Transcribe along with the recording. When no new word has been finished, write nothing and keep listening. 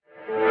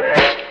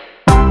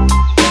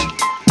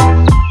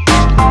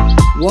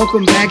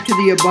Welcome back to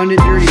the Abundant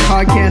Journey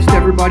Podcast,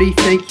 everybody.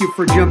 Thank you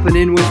for jumping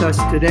in with us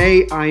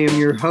today. I am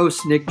your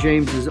host, Nick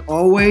James, as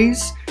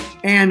always,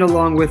 and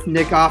along with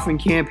Nick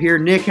Offenkamp here.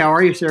 Nick, how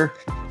are you, sir?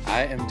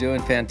 I am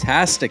doing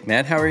fantastic,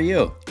 man. How are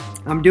you?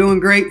 I'm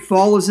doing great.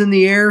 Fall is in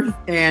the air,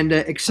 and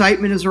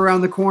excitement is around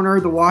the corner.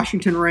 The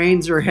Washington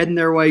Rains are heading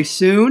their way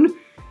soon.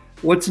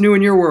 What's new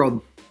in your world?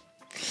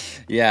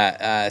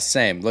 Yeah,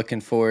 same.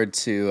 Looking forward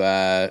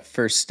to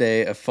first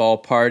day of fall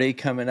party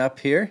coming up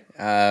here.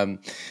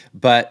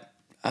 But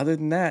other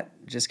than that,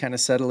 just kind of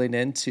settling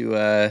into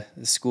the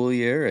school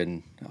year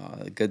and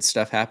good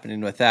stuff happening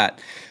with that.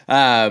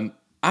 I'm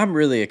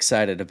really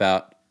excited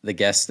about the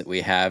guest that we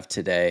have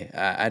today.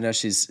 I know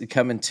she's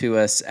coming to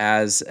us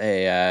as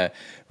a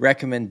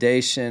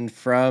recommendation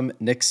from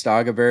Nick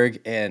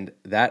Stoggeberg, and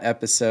that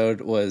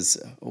episode was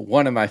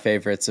one of my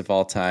favorites of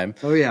all time.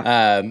 Oh,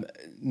 yeah.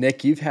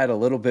 Nick, you've had a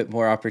little bit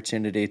more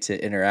opportunity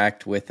to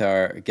interact with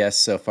our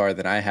guests so far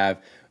than I have.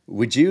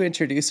 Would you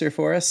introduce her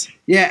for us?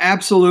 Yeah,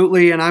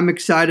 absolutely, and I'm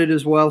excited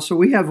as well. So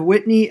we have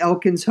Whitney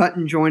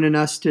Elkins-Hutten joining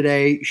us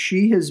today.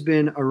 She has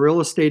been a real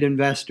estate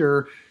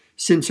investor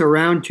since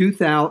around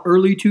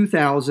early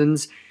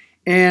 2000s,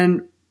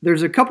 and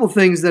there's a couple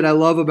things that I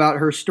love about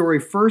her story.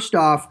 First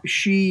off,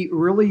 she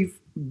really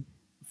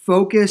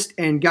focused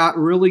and got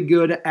really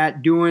good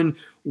at doing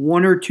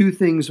one or two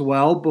things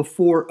well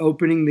before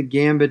opening the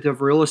gambit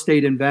of real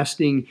estate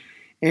investing.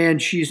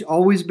 And she's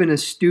always been a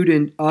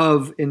student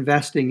of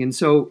investing. And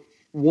so,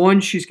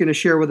 one, she's going to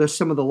share with us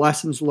some of the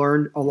lessons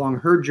learned along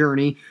her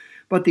journey.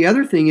 But the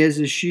other thing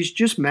is she's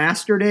just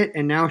mastered it.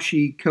 And now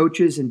she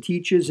coaches and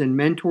teaches and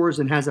mentors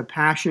and has a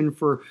passion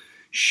for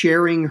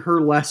sharing her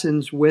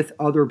lessons with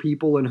other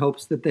people in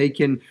hopes that they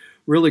can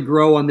really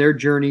grow on their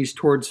journeys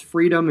towards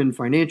freedom and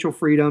financial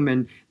freedom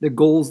and the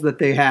goals that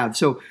they have.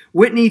 So,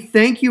 Whitney,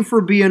 thank you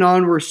for being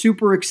on. We're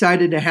super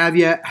excited to have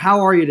you. How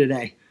are you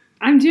today?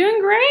 I'm doing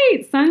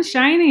great. Sun's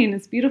shining.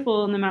 It's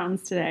beautiful in the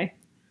mountains today.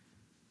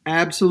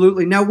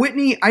 Absolutely. Now,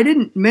 Whitney, I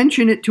didn't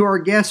mention it to our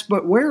guests,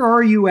 but where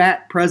are you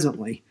at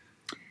presently?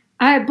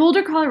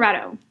 Boulder,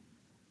 Colorado.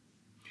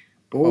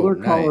 Boulder,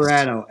 nice.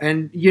 Colorado.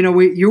 And,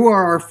 you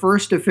are our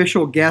first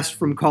official guest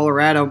from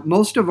Colorado.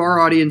 Most of our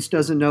audience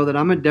doesn't know that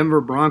I'm a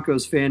Denver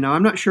Broncos fan. Now,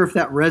 I'm not sure if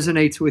that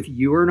resonates with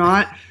you or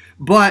not,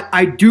 but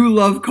I do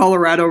love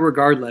Colorado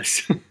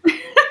regardless.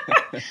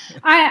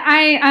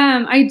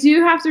 I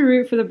do have to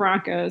root for the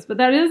Broncos, but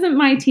that isn't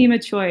my team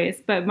of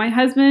choice. But my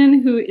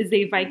husband, who is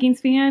a Vikings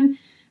fan,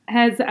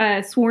 has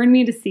sworn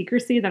me to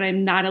secrecy that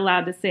I'm not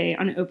allowed to say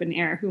on open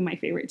air who my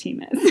favorite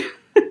team is.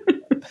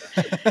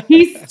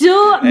 He's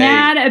still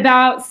mad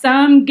about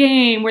some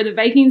game where the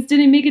Vikings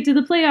didn't make it to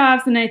the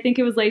playoffs, and I think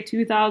it was like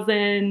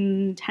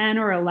 2010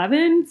 or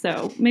 11.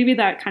 So maybe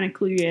that kind of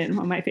clued you in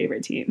on my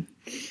favorite team.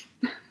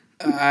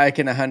 I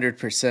can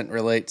 100%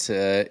 relate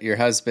to your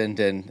husband,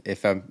 and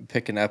if I'm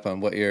picking up on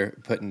what you're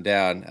putting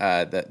down,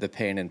 the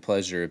pain and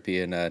pleasure of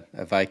being a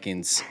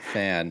Vikings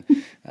fan.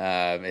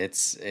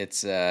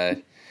 It's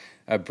a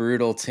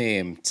brutal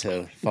team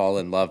to fall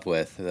in love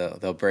with.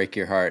 They'll break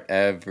your heart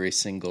every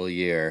single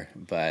year,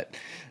 but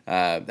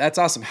that's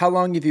awesome. How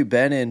long have you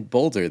been in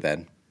Boulder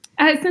then?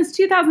 Since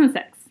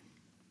 2006.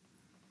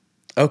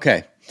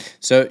 Okay,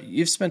 so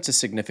you've spent a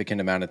significant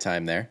amount of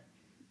time there.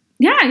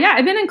 Yeah.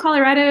 I've been in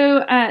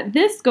Colorado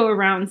this go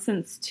around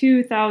since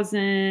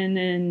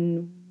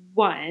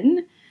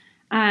 2001.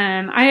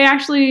 I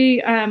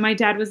actually, my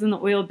dad was in the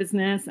oil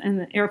business and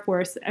the Air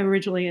Force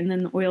originally, and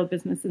then the oil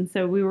business. And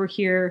so we were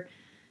here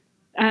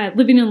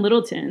living in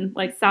Littleton,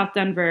 like South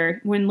Denver.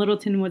 When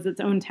Littleton was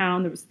its own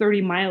town, there was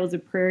 30 miles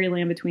of prairie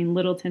land between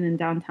Littleton and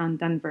downtown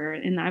Denver.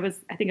 And I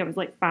think I was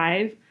like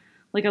 5.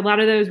 Like a lot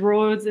of those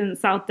roads in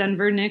South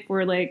Denver, Nick,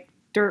 were like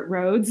dirt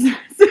roads.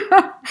 So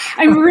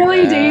I'm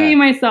really dating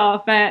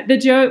myself. But the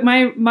joke,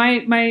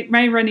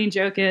 my running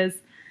joke is,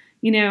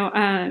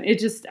 it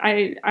just,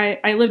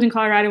 I lived in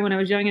Colorado when I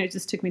was young, and it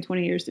just took me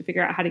 20 years to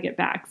figure out how to get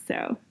back.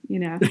 So,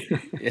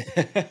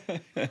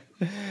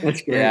 That's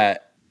great. Yeah.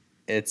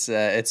 It's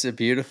a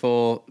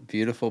beautiful,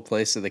 beautiful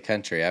place of the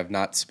country. I've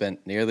not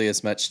spent nearly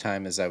as much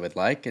time as I would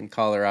like in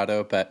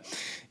Colorado, but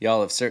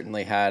y'all have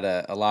certainly had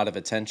a lot of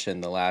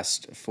attention the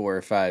last 4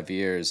 or 5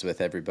 years with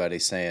everybody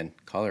saying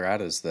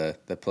Colorado's the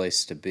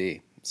place to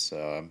be.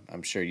 So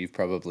I'm sure you've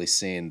probably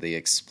seen the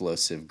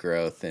explosive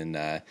growth in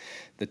the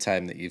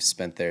time that you've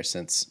spent there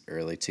since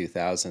early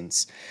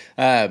 2000s.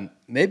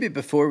 Maybe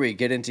before we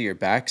get into your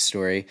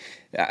backstory,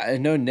 I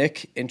know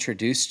Nick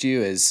introduced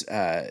you as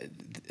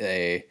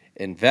a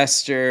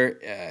investor,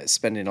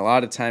 spending a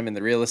lot of time in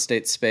the real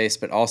estate space,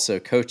 but also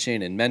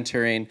coaching and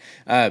mentoring.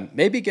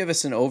 Maybe give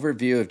us an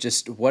overview of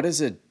just what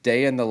does a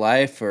day in the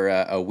life or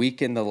a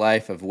week in the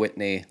life of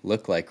Whitney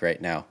look like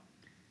right now?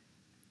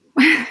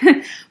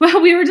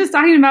 Well, we were just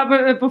talking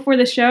about before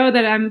the show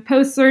that I'm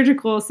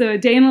post-surgical, so a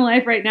day in the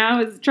life right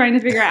now is trying to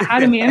figure out how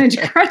to manage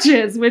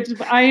crutches, which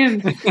I am.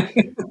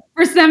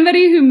 For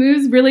somebody who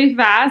moves really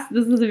fast,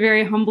 this is a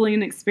very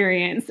humbling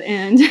experience,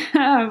 and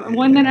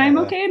one that I'm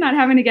okay not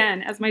having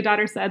again. As my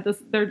daughter said,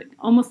 they're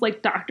almost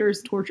like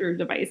doctors' torture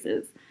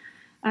devices.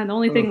 The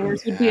only thing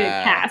worse would be a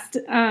Yeah. cast.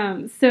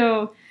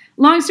 So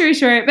long story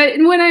short, but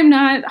when I'm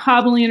not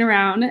hobbling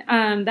around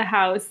the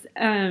house,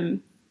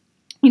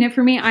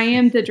 for me, I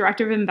am the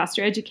director of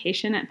investor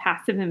education at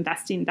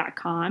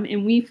passiveinvesting.com,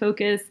 and we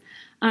focus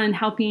on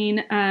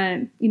helping,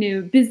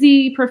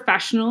 busy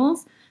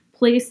professionals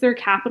place their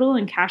capital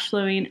in cash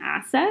flowing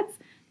assets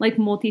like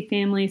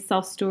multifamily,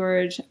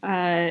 self-storage,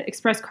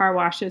 express car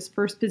washes,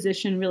 first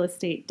position real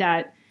estate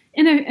debt,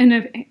 and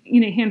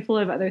a handful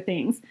of other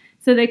things.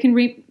 So they can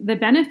reap the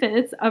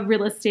benefits of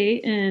real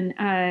estate and,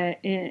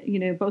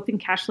 both in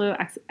cash flow,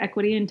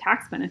 equity, and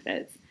tax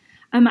benefits.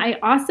 I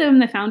also am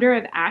the founder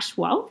of Ash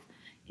Wealth.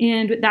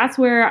 And that's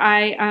where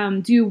I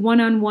do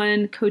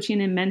one-on-one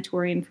coaching and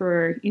mentoring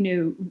for,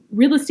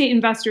 real estate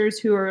investors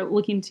who are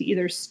looking to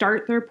either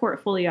start their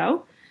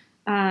portfolio,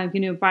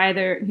 buy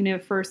their,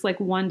 first like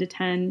 1 to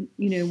 10,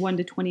 1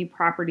 to 20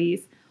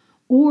 properties,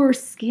 or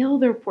scale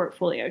their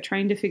portfolio,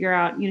 trying to figure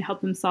out,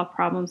 help them solve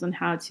problems on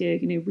how to,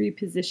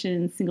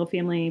 reposition single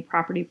family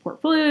property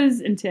portfolios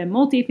into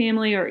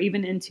multifamily or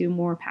even into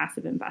more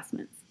passive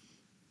investments.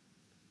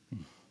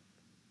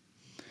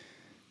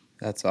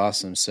 That's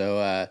awesome.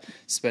 So,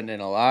 spending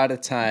a lot of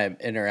time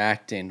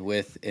interacting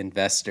with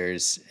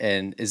investors,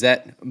 and is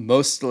that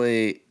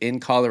mostly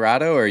in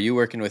Colorado, or are you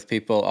working with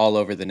people all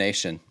over the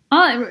nation?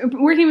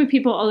 Working with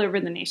people all over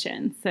the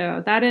nation.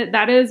 So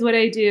that is what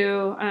I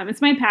do.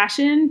 It's my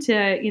passion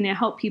to,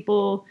 help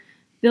people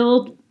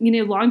build,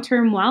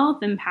 long-term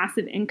wealth and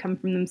passive income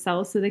from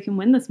themselves so they can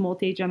win this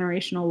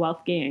multi-generational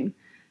wealth game.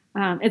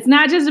 It's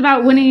not just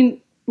about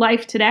winning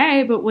life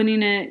today, but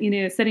winning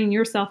it, setting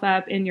yourself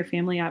up and your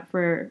family up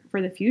for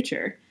the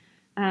future.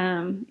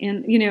 And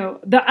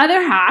the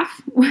other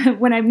half,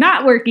 when I'm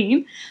not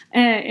working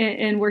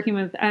and working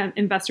with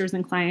investors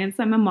and clients,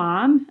 I'm a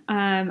mom.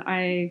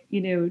 I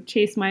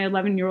chase my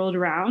 11-year-old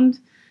around.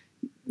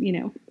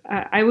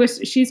 I wish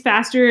she's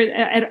faster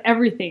at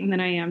everything than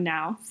I am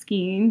now: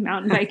 skiing,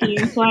 mountain biking,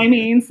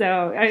 climbing.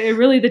 So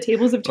really, the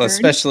tables have turned. Well,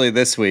 especially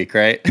this week,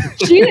 right?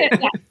 She is.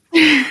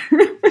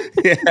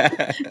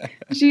 Yeah.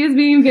 She is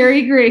being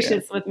very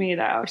gracious with me,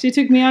 though. She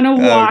took me on a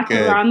walk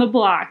good. around the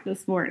block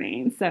this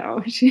morning,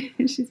 so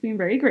she's being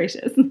very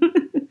gracious.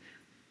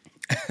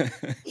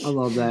 I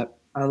love that.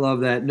 I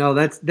love that. No,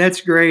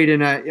 that's great,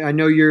 and I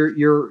know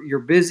you're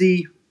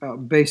busy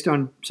based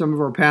on some of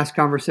our past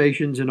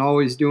conversations and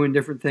always doing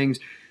different things.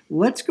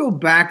 Let's go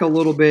back a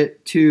little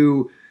bit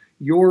to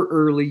your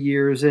early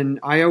years, and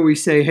I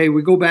always say, hey,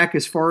 we go back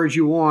as far as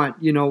you want.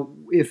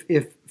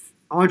 If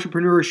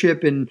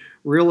entrepreneurship and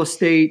real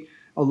estate,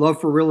 a love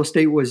for real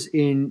estate was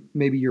in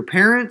maybe your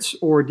parents,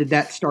 or did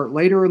that start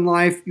later in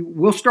life?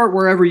 We'll start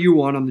wherever you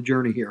want on the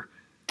journey here.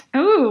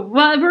 Oh,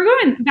 well, if we're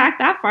going back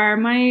that far,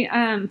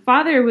 my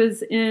father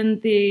was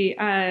in the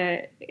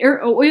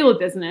oil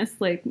business,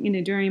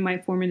 during my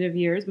formative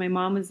years. My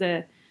mom was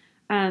the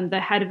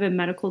head of a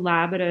medical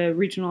lab at a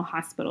regional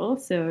hospital,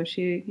 so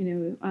she,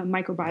 a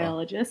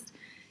microbiologist. Wow.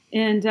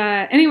 And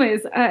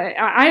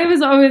I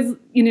was always,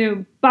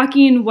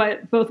 bucking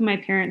what both of my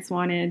parents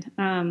wanted.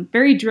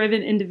 Very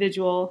driven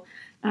individual,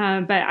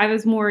 but I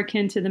was more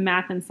akin to the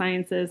math and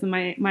sciences. And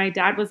my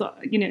dad was,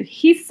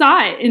 he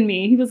saw it in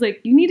me. He was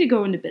like, you need to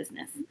go into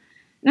business.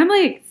 And I'm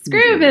like,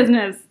 screw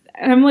business.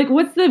 And I'm like,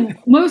 what's the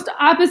most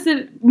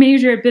opposite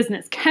major of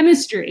business?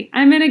 Chemistry.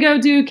 I'm going to go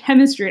do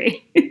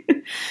chemistry.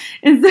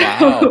 And so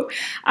wow.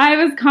 I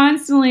was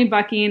constantly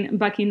bucking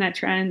that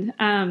trend.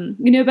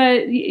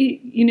 But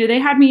they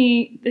had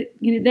me,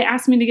 they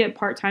asked me to get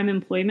part-time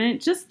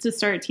employment just to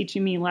start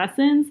teaching me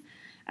lessons.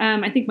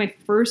 I think my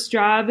first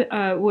job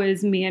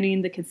was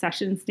manning the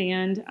concession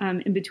stand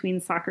in between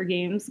soccer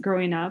games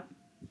growing up.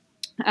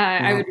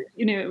 I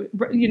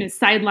would,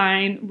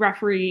 sideline,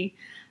 referee.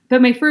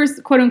 But my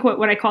first, quote unquote,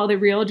 what I call the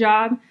real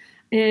job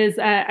is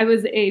I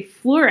was a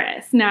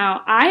florist.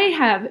 Now,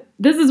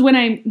 this is when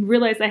I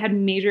realized I had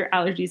major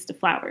allergies to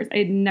flowers. I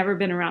had never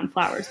been around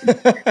flowers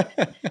before.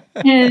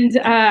 And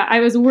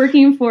I was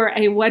working for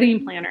a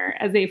wedding planner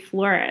as a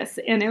florist.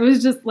 And it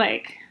was just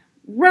like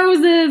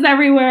roses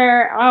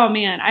everywhere. Oh,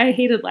 man, I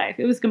hated life.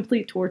 It was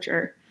complete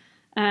torture.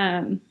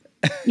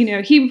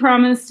 He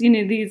promised,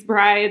 these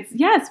brides,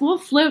 yes, we'll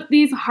float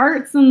these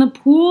hearts in the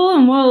pool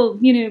and we'll,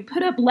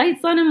 put up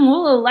lights on them.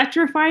 We'll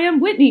electrify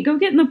them. Whitney, go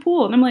get in the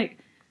pool. And I'm like,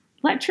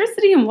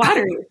 electricity and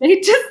water,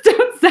 they just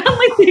don't sound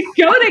like they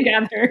go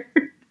together.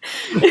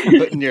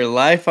 Putting your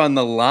life on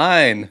the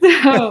line.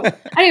 So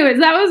anyways,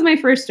 that was my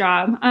first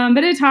job.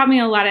 But it taught me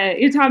a lot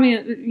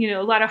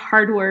of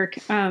hard work,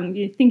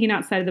 thinking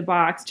outside of the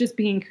box, just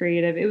being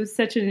creative. It was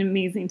such an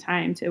amazing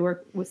time to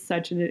work with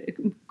such a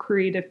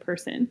creative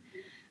person.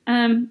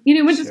 Went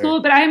to school,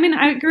 but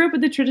I grew up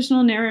with the traditional,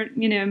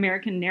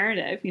 American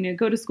narrative.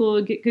 Go to school,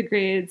 get good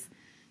grades,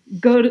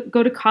 go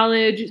to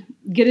college,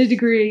 get a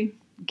degree,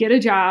 get a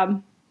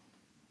job,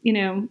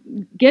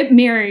 get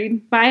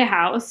married, buy a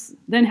house,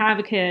 then have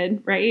a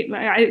kid. Right?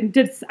 I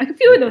did a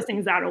few of those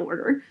things out of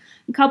order,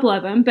 a couple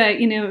of them, but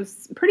it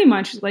was pretty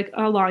much like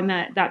along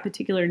that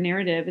particular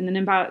narrative. And then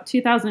in about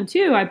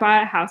 2002, I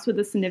bought a house with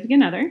a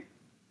significant other.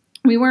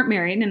 We weren't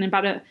married, and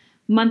about a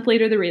month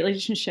later, the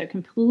relationship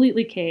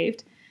completely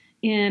caved,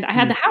 and I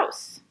had the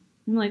house.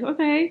 I'm like,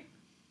 okay.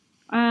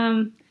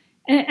 And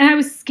I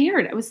was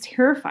scared. I was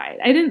terrified.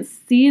 I didn't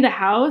see the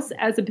house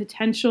as a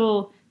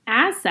potential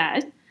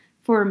asset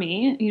for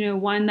me,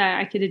 one that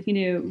I could,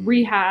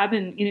 rehab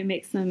and,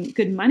 make some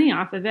good money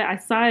off of it. I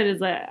saw it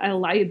as a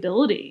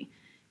liability.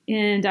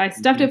 And I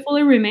stuffed it full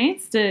of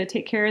roommates to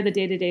take care of the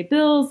day-to-day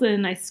bills.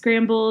 And I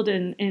scrambled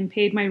and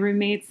paid my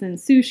roommates in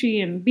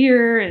sushi and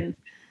beer and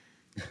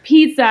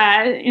pizza.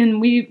 And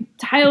we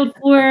tiled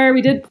floor.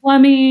 We did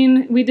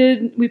plumbing.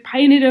 We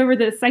painted over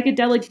the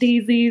psychedelic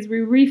daisies. We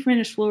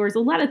refinished floors. A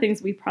lot of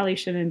things we probably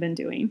shouldn't have been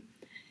doing.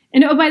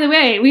 And oh, by the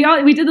way,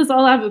 we did this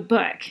all out of a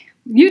book.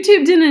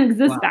 YouTube didn't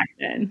exist back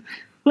then.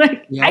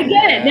 I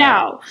get it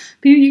now.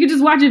 You could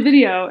just watch a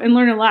video and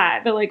learn a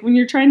lot. But when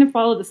you're trying to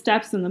follow the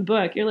steps in the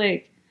book, you're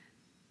like,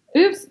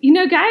 oops,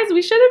 guys,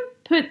 we should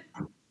have put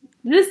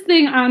this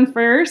thing on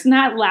first,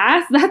 not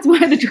last. That's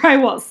why the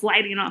drywall is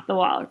sliding off the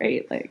wall,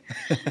 right?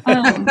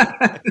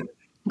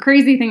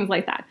 Crazy things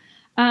like that.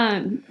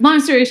 Long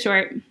story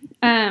short,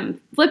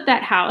 flipped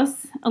that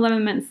house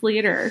 11 months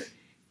later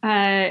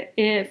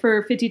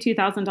for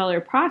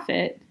 $52,000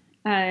 profit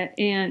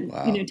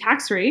and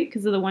tax rate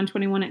because of the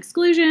 121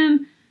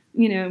 exclusion.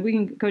 We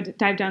can go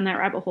dive down that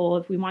rabbit hole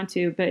if we want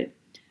to, but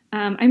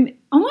I'm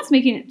almost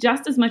making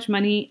just as much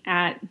money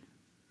as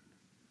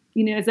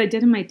I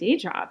did in my day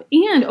job.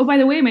 And, oh, by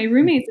the way, my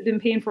roommates have been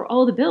paying for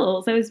all the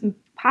bills. I was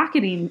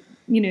pocketing,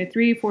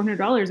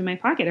 $300-$400 in my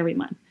pocket every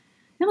month.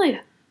 I'm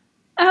like,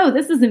 oh,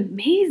 this is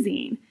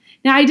amazing.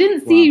 Now, I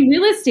didn't see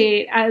real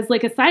estate as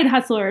a side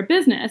hustle or a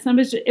business.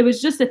 It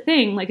was just a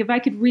thing. If I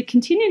could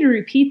continue to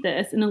repeat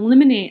this and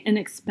eliminate an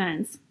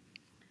expense,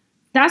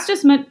 that's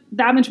just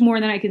that much more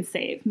than I can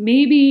save.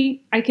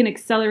 Maybe I can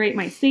accelerate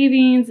my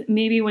savings.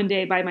 Maybe one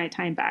day buy my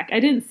time back. I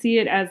didn't see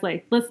it as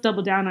let's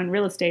double down on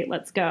real estate.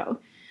 Let's go.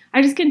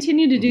 I just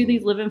continued to do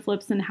these live and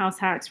flips and house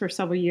hacks for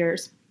several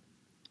years.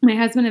 My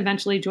husband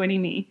eventually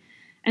joining me.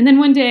 And then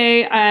one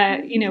day,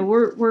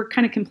 we're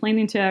kind of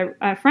complaining to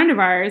a friend of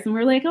ours, and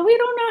we're like, oh, we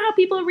don't know how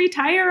people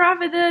retire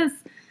off of this.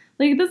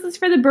 This is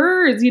for the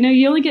birds.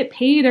 You only get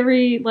paid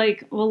every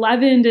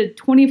 11 to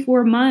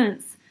 24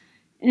 months.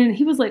 And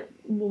he was like,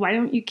 well, why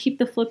don't you keep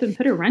the flip and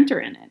put a renter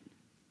in it?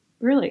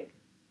 We're like,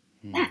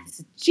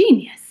 that's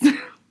genius.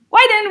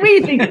 Why didn't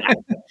we think of that?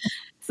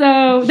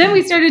 So then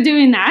we started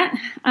doing that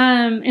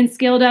and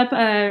scaled up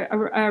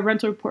a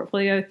rental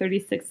portfolio of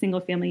 36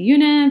 single-family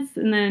units,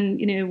 and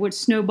then, which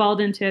snowballed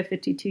into a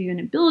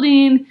 52-unit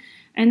building.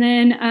 And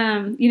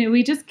then,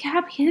 we just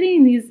kept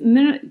hitting these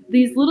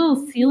little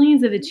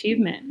ceilings of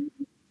achievement.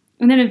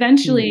 And then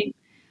eventually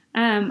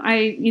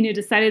I,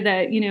 decided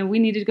that, we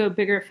needed to go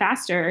bigger,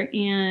 faster,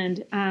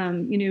 and,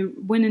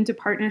 went into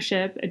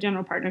a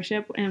general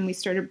partnership, and we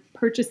started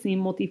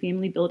purchasing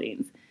multifamily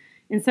buildings.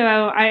 And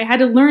so I had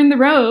to learn the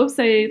ropes.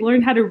 I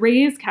learned how to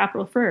raise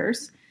capital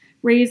first,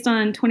 raised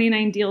on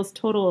 29 deals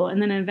total,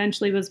 and then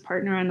eventually was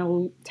partner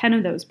on 10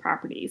 of those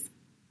properties.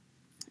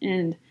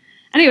 And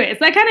anyways,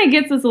 that kind of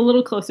gets us a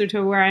little closer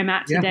to where I'm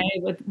at today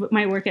with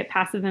my work at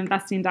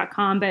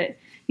passiveinvesting.com. But,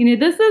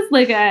 this is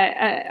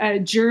a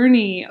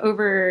journey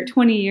over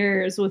 20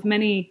 years with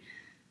many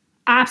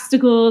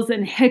obstacles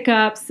and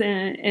hiccups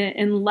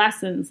and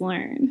lessons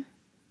learned.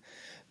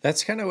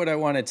 That's kind of what I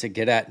wanted to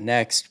get at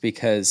next,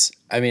 because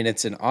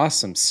it's an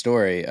awesome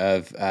story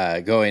of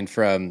going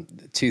from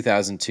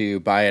 2002,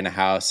 buying a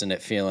house and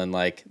it feeling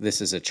like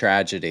this is a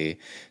tragedy,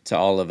 to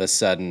all of a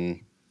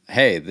sudden,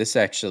 hey, this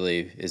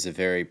actually is a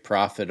very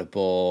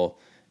profitable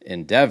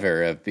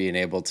endeavor of being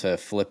able to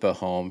flip a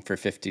home for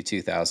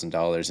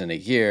 $52,000 in a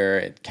year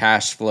and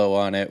cash flow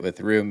on it with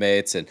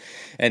roommates. And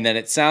then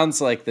it sounds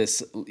like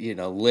this,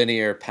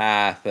 linear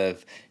path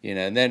of,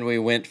 and then we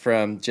went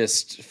from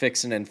just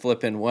fixing and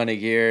flipping one a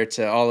year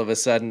to all of a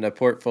sudden a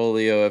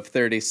portfolio of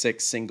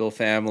 36 single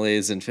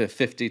families and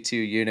 52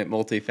 unit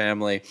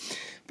multifamily.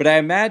 But I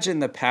imagine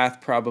the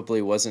path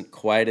probably wasn't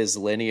quite as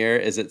linear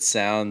as it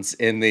sounds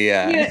in the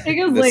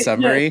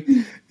summary.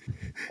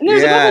 And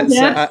there's a couple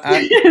dips,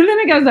 and then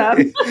it goes up.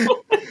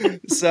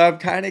 So I'm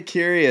kind of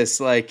curious,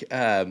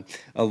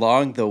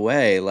 along the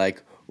way,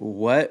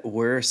 what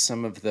were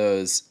some of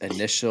those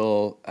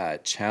initial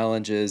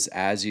challenges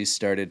as you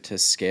started to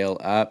scale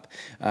up?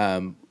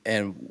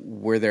 And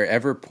were there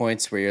ever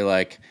points where you're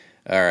like,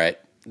 all right,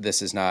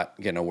 this is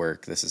not going to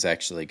work. This is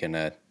actually going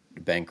to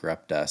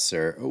bankrupt us?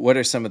 Or what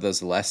are some of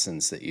those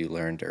lessons that you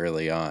learned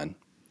early on?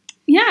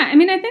 Yeah, I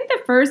think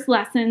the first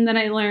lesson that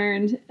I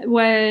learned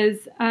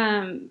was,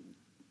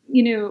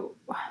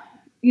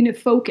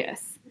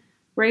 focus,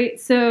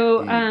 right? So,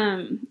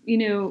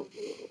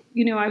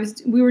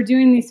 we were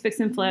doing these fix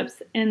and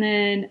flips, and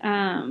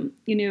then,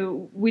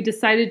 we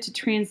decided to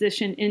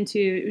transition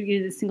into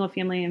the single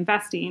family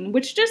investing,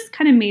 which just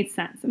kind of made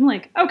sense. I'm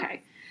like,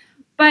 okay,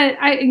 but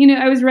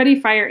I was ready,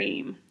 fire,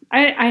 aim.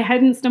 I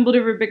hadn't stumbled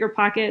over bigger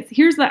pockets.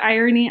 Here's the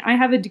irony. I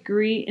have a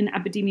degree in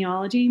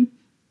epidemiology,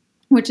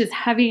 which is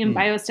heavy in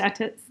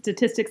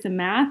biostatistics and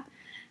math.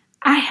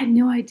 I had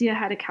no idea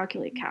how to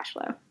calculate cash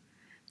flow.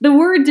 The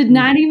word did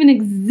not even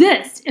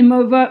exist in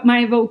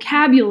my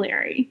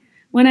vocabulary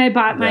when I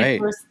bought my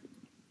first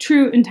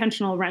true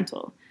intentional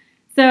rental.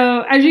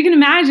 So as you can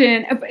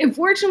imagine,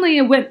 fortunately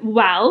it went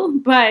well,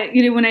 but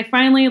when I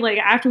finally, like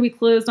after we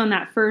closed on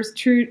that first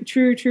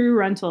true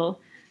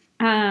rental,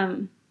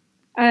 I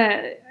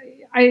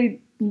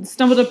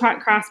stumbled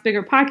across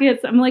Bigger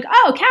Pockets. I'm like,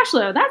 oh, cash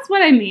flow. That's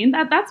what I mean.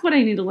 That's what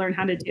I need to learn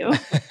how to do.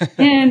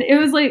 And it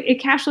was like,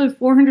 it cash flowed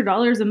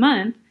 $400 a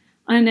month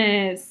on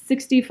a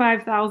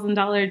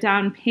 $65,000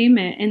 down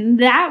payment. And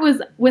that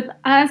was with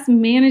us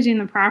managing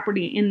the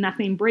property and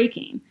nothing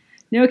breaking.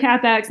 No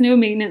CapEx, no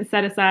maintenance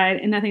set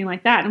aside, and nothing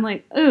like that. And I'm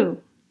like, oh,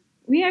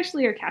 we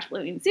actually are cash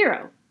flowing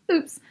zero.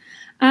 Oops.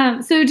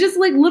 So just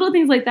like little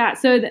things like that.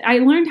 So I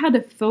learned how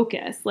to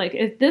focus. Like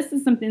if this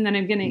is something that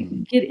I'm going to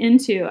get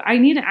into, I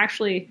need to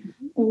actually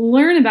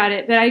learn about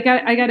it. But I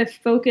got to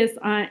focus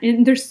on.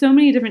 And there's so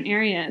many different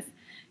areas.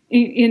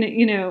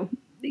 Nick,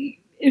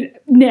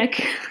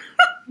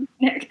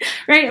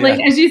 right? Yeah. Like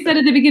as you said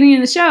at the beginning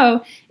of the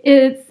show,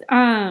 it's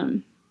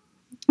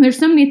there's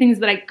so many things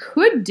that I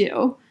could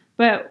do,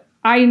 but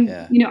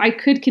I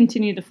could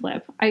continue to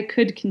flip. I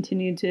could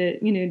continue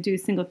to, do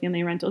single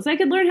family rentals. I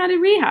could learn how to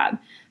rehab,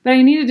 but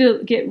I needed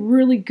to get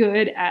really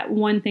good at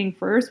one thing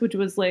first, which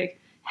was like,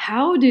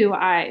 how do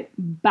I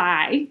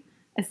buy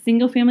a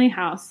single family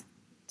house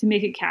to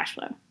make it cash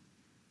flow?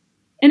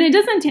 And it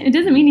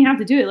doesn't mean you have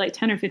to do it like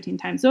 10 or 15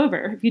 times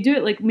over. If you do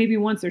it like maybe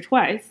once or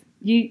twice,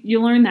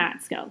 you learn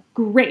that skill.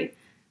 Great.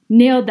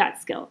 Nailed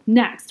that skill.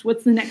 Next,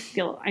 what's the next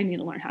skill I need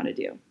to learn how to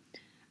do?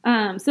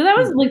 So that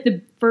was like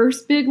the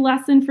first big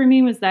lesson for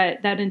me was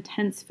that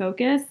intense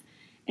focus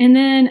and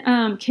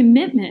then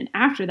commitment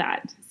after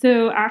that.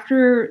 So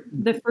after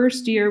the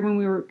first year when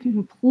we were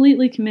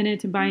completely committed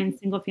to buying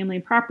single family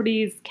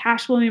properties,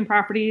 cash flowing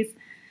properties,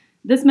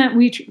 this meant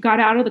we got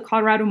out of the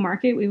Colorado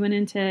market. We went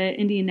into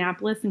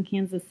Indianapolis and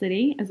Kansas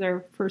City as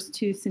our first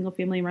two single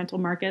family rental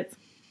markets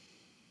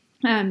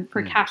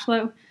for cash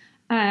flow.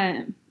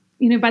 By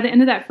the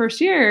end of that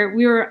first year,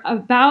 we were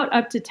about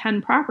up to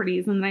 10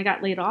 properties and then I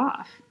got laid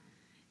off.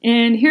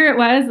 And here it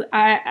was,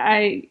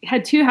 I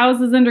had 2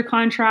 houses under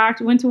contract,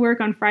 went to work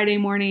on Friday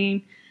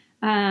morning,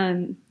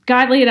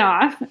 got laid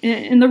off,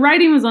 and the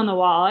writing was on the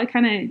wall. I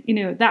kind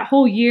of, that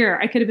whole year,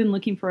 I could have been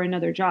looking for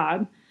another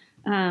job.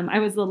 I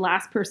was the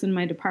last person in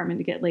my department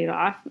to get laid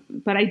off,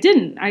 but I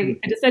didn't. I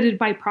decided to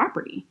buy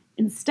property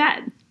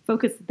instead,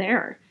 focus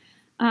there.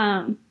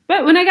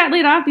 But when I got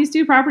laid off, these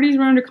 2 properties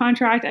were under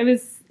contract. I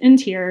was in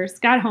tears,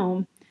 got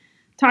home,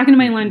 talking to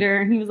my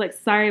lender, and he was like,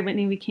 sorry,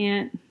 Whitney, we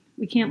can't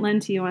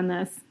lend to you on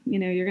this.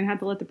 You're going to have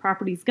to let the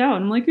properties go.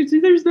 And I'm like,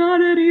 there's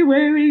not any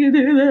way we can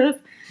do this.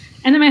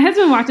 And then my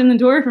husband walked in the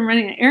door from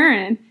running an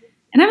errand.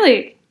 And I'm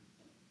like,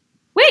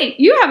 wait,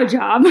 you have a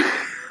job.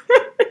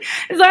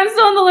 So I'm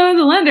still on the loan with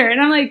the lender. And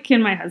I'm like,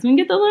 can my husband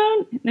get the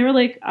loan? And they were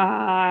like,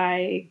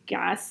 I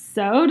guess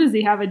so. Does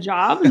he have a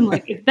job? And I'm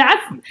like,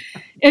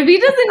 if he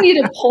doesn't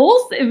need a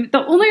pulse, if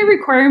the only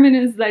requirement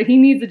is that he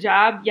needs a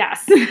job,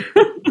 yes.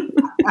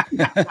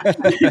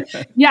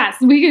 Yes,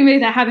 we can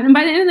make that happen. And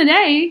by the end of the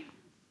day,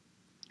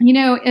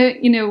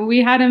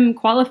 we had him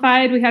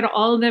qualified. We had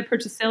all of the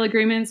purchase sale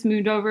agreements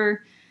moved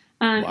over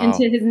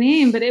into his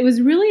name, but it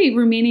was really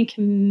remaining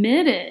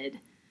committed,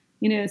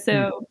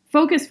 so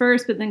focus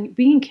first, but then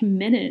being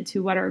committed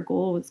to what our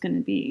goal was going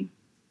to be.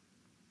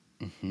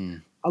 Mm-hmm.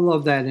 I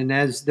love that. And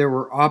as there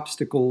were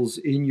obstacles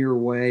in your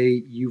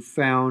way, you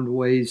found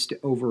ways to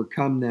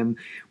overcome them.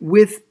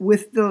 With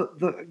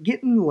the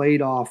getting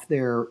laid off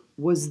there,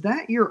 was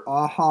that your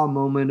aha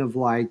moment of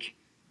like,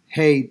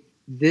 hey,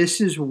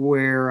 this is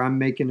where I'm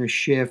making a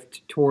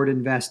shift toward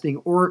investing?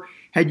 Or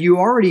had you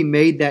already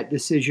made that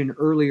decision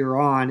earlier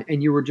on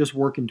and you were just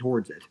working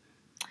towards it?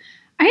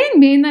 I had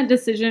made that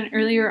decision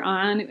earlier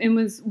on and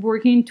was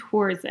working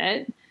towards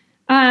it.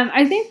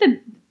 I think that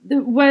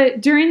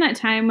during that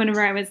time,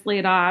 whenever I was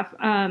laid off,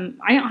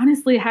 I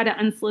honestly had an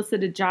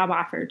unsolicited job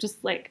offer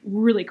just like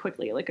really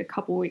quickly, like a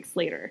couple weeks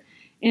later.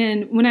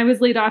 And when I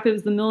was laid off, it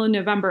was the middle of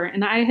November,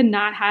 and I had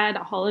not had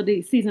a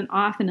holiday season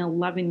off in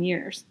 11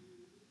 years.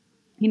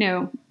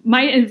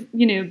 Might have,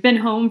 been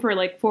home for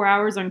like 4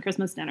 hours on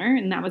Christmas dinner,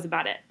 and that was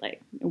about it.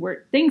 Like, I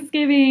worked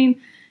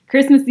Thanksgiving,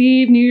 Christmas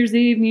Eve, New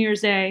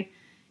Year's Day.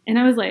 And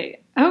I was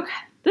like, okay,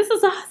 this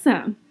is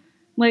awesome.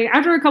 Like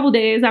after a couple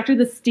days, after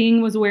the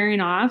sting was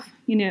wearing off,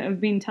 of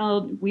being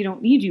told we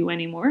don't need you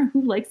anymore.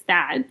 Who likes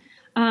that?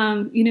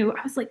 I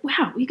was like,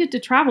 wow, we get to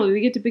travel. We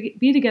get to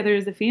be together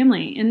as a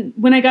family. And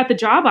when I got the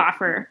job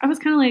offer, I was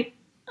kind of like,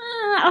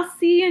 I'll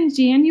see you in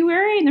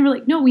January. And they were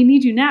like, no, we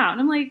need you now.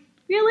 And I'm like,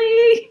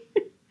 really?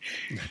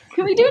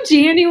 Can we do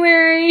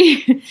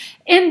January?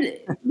 And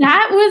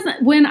that was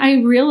when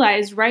I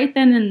realized right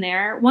then and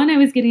there, one, I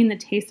was getting the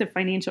taste of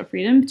financial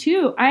freedom.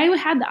 2, I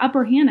had the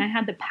upper hand. I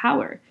had the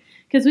power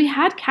because we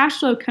had cash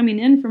flow coming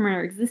in from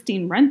our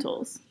existing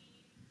rentals.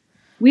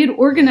 We had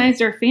organized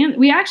our family.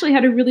 We actually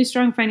had a really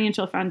strong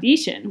financial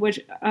foundation, which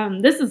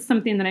this is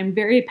something that I'm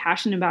very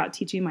passionate about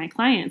teaching my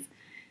clients.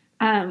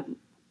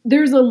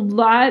 There's a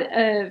lot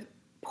of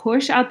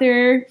push out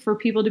there for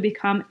people to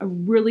become a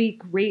really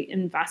great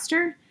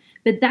investor.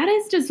 But that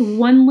is just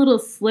one little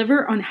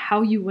sliver on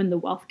how you win the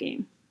wealth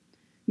game.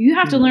 You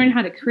have to learn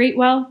how to create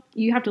wealth.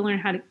 You have to learn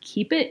how to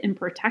keep it and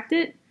protect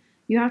it.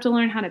 You have to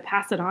learn how to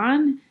pass it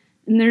on.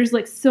 And there's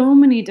like so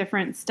many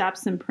different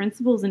steps and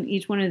principles in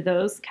each one of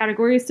those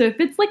categories. So if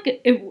it's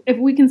like, if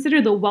we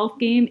consider the wealth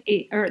game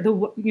or the,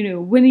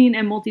 winning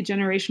and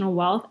multi-generational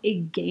wealth a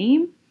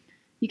game,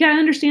 you got to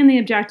understand the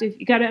objective.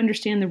 You got to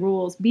understand the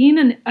rules.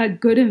 Being a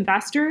good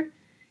investor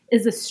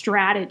is a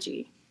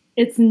strategy.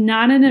 It's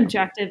not an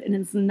objective, and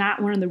it's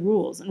not one of the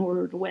rules in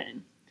order to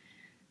win.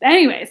 But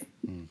anyways,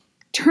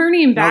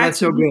 turning back. No, that's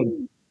so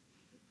good.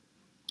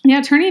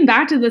 Yeah, turning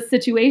back to the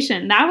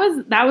situation, that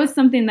was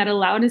something that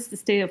allowed us to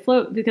stay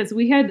afloat, because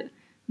we'd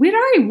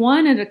already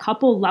won at a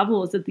couple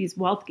levels of these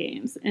wealth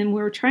games, and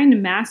we were trying to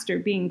master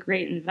being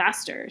great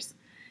investors.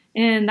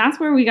 And that's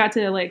where we got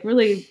to like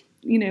really,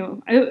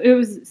 it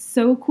was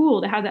so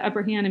cool to have the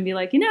upper hand and be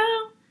like,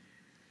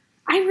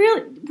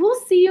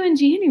 we'll see you in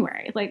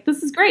January. Like,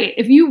 this is great.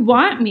 If you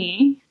want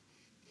me,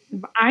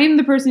 I'm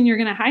the person you're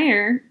going to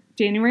hire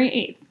January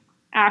 8th.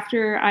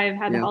 After I've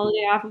had the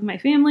holiday off with my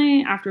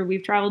family, after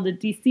we've traveled to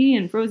DC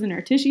and frozen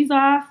our tissues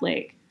off,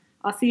 like,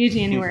 I'll see you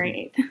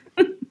January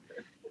 8th.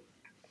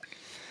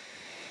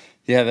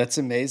 Yeah, that's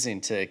amazing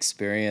to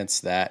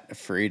experience that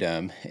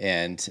freedom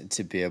and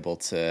to be able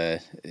to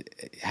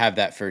have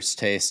that first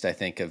taste, I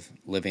think, of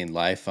living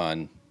life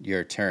on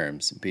your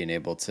terms, being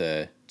able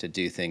to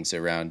do things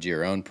around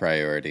your own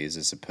priorities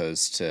as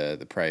opposed to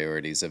the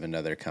priorities of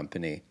another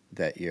company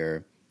that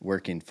you're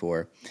working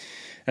for.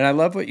 And I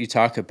love what you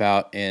talk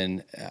about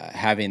in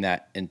having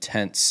that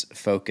intense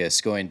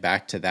focus, going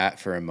back to that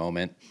for a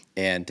moment,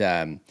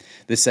 and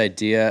this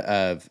idea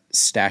of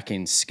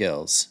stacking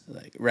skills,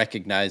 like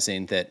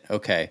recognizing that,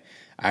 okay,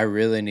 I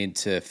really need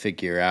to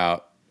figure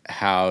out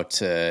how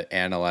to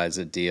analyze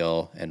a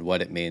deal and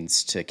what it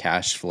means to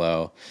cash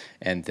flow,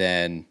 and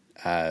then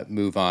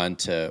move on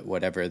to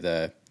whatever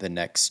the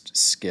next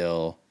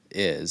skill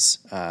is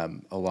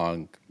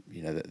along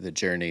the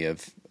journey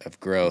of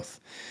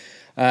growth.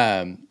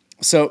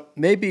 So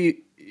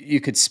maybe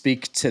you could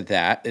speak to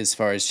that as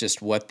far as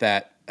just what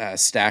that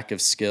stack of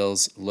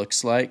skills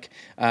looks like.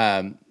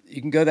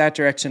 You can go that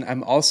direction.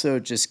 I'm also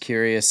just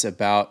curious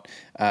about,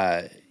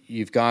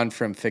 you've gone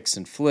from fix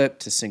and flip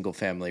to single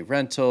family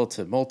rental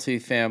to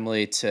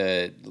multifamily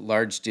to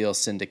large deal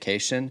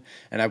syndication.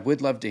 And I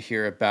would love to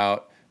hear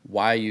about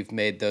why you've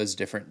made those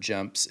different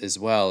jumps as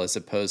well, as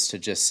opposed to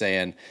just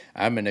saying,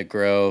 I'm going to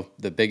grow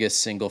the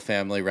biggest single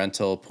family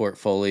rental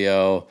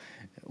portfolio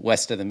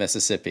west of the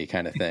Mississippi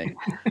kind of thing.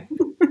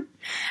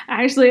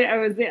 Actually, I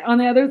was on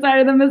the other side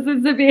of the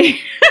Mississippi.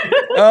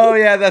 Oh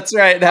yeah, that's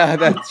right. No,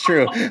 that's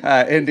true.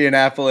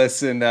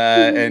 Indianapolis and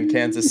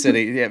Kansas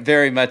City. Yeah,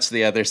 very much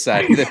the other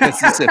side of the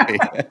Mississippi.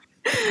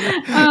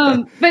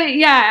 But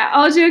yeah,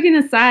 all joking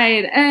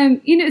aside,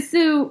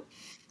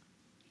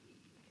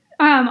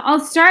 I'll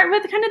start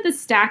with kind of the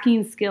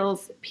stacking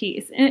skills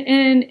piece.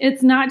 And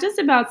it's not just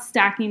about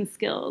stacking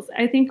skills.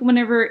 I think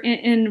whenever,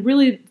 and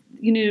really,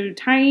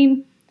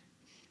 tying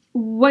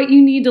what you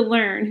need to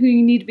learn, who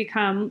you need to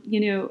become,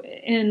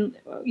 and,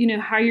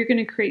 how you're going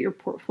to create your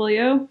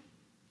portfolio,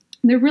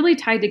 they're really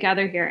tied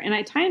together here. And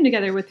I tie them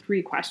together with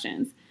 3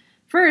 questions.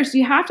 First,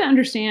 you have to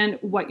understand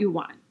what you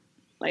want.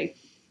 Like,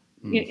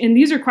 and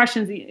these are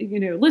questions,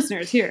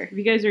 listeners here, if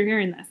you guys are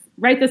hearing this,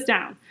 write this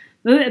down.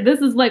 This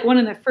is like one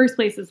of the first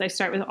places I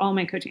start with all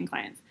my coaching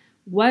clients.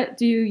 What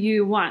do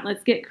you want?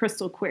 Let's get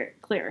crystal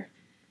clear.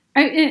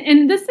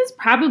 And this is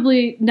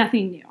probably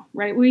nothing new,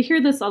 right? We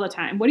hear this all the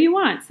time. What do you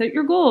want? Set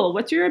your goal.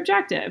 What's your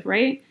objective,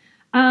 right?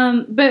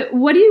 But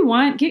what do you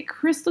want? Get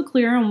crystal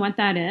clear on what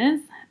that is,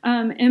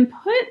 and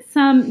put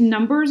some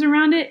numbers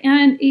around it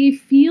and a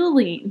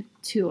feeling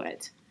to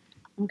it,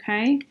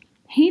 okay?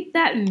 Paint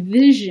that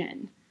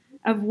vision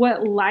of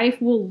what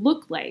life will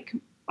look like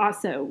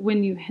also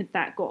when you hit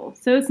that goal.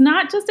 So it's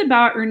not just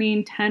about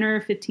earning $10,000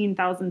 or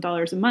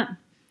 $15,000 a month.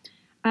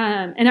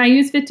 And I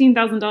use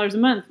 $15,000 a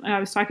month. I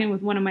was talking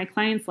with one of my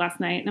clients last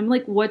night, and I'm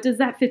like, what does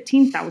that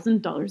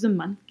 $15,000 a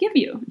month give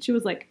you? And she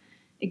was like,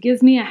 it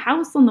gives me a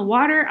house on the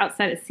water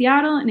outside of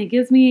Seattle, and it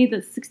gives me the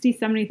 $60,000,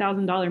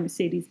 $70,000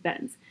 Mercedes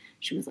Benz.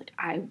 She was like,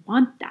 I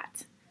want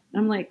that.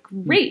 And I'm like,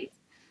 great.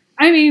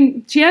 I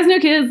mean, she has no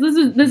kids.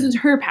 This is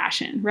her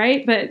passion,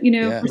 right? But,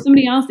 for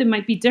somebody else, it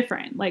might be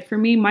different. Like for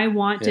me, my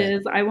want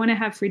is I want to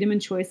have freedom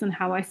and choice on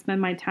how I spend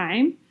my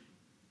time.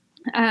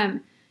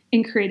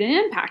 And create an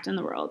impact in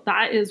the world.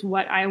 That is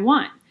what I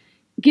want.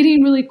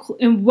 Getting really cool.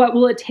 And what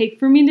will it take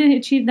for me to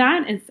achieve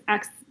that? It's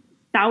X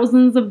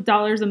thousands of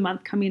dollars a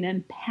month coming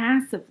in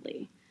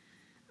passively.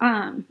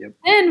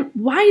 Then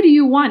why do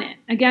you want it?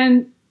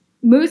 Again,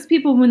 most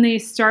people, when they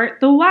start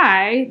the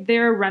why,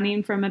 they're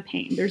running from a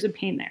pain. There's a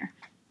pain there.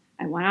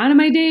 I want out of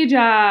my day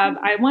job.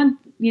 I want,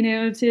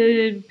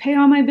 to pay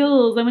all my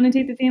bills. I want to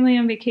take the family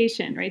on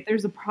vacation, right?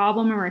 There's a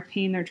problem or a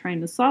pain they're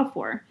trying to solve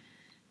for.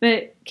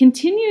 But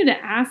continue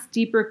to ask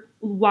deeper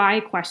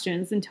why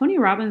questions. And Tony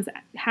Robbins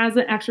has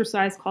an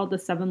exercise called the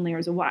 7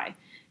 layers of why.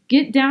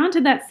 get down to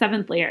that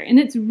seventh layer. And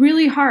it's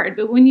really hard.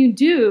 But when you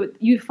do,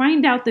 you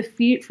find out the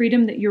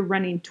freedom that you're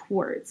running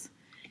towards.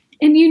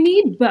 And you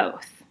need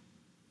both.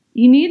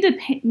 You need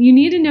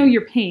to know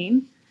your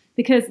pain,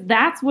 because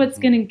that's what's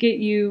going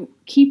to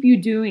keep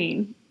you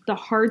doing the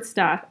hard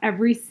stuff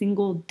every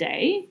single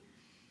day,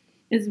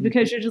 is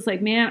because you're just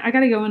like, man, I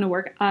got to go into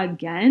work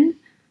again.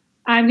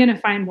 I'm going to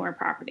find more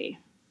property,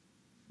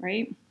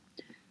 right?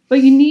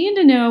 But you need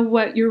to know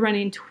what you're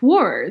running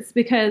towards,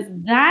 because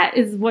that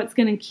is what's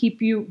going to keep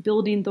you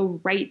building the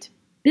right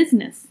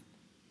business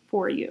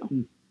for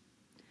you.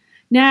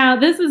 Now,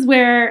 this is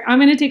where I'm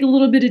going to take a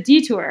little bit of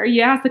detour.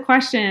 You asked the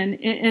question,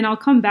 and I'll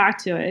come back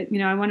to it.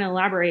 I want to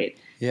elaborate.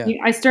 Yeah.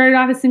 I started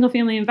off as single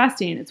family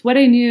investing. It's what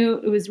I knew.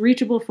 It was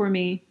reachable for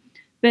me.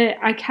 But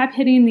I kept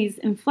hitting these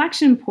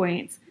inflection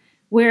points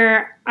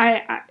where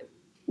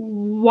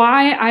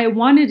why I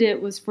wanted it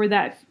was for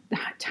that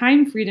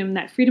time freedom,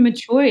 that freedom of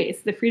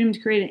choice, the freedom to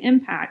create an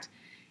impact,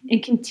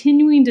 and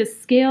continuing to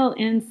scale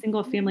in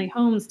single family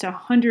homes to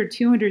 100,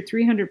 200,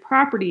 300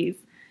 properties.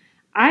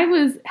 I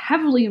was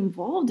heavily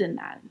involved in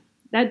that.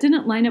 That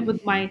didn't line up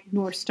with my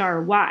North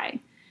Star why.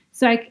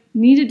 So I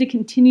needed to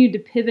continue to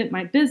pivot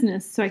my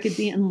business so I could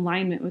be in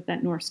alignment with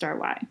that North Star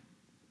why.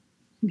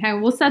 Okay,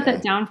 we'll set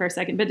that down for a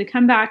second. But to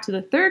come back to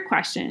the third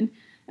question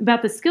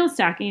about the skill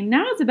stacking,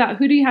 now it's about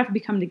who do you have to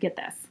become to get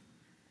this?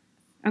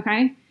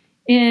 Okay?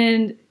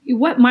 And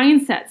what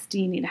mindsets do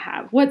you need to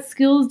have? What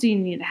skills do you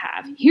need to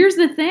have? Here's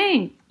the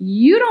thing.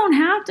 You don't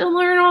have to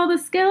learn all the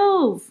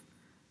skills.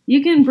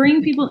 You can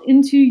bring people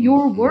into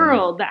your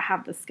world that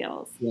have the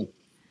skills. Yeah.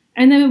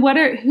 And then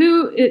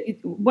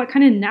what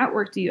kind of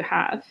network do you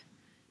have,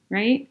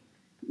 right?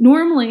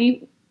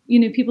 Normally,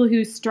 people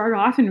who start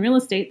off in real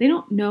estate, they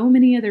don't know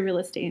many other real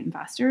estate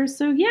investors.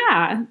 So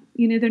yeah,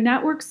 their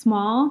network's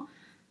small.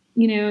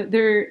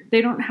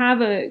 They don't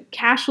have a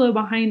cash flow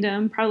behind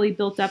them, probably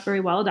built up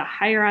very well to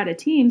hire out a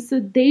team. So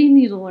they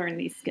need to learn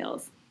these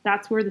skills.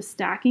 That's where the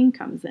stacking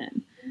comes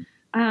in.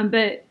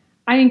 But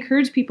I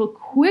encourage people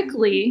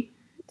quickly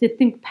to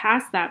think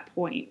past that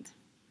point.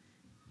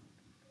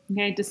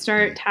 Okay, to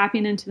start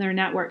tapping into their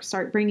network,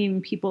 start bringing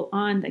people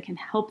on that can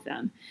help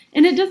them.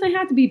 And it doesn't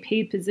have to be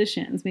paid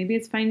positions. Maybe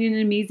it's finding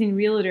an amazing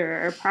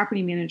realtor or a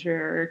property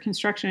manager or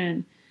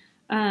construction.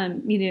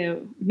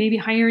 Maybe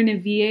hiring a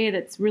VA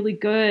that's really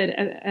good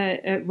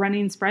at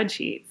running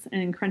spreadsheets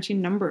and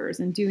crunching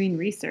numbers and doing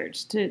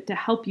research to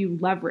help you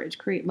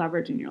create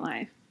leverage in your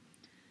life.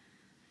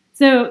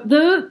 So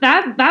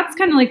that's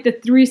kind of like the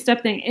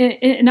 3-step thing.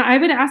 And I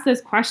would ask those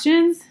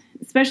questions,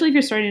 especially if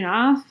you're starting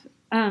off,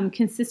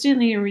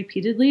 consistently and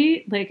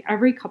repeatedly, like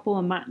every couple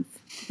of months,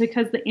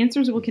 because the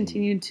answers will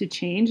continue to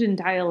change and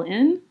dial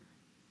in.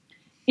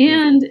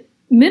 And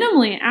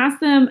minimally ask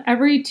them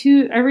every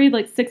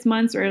 6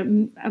 months or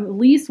at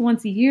least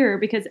once a year,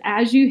 because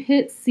as you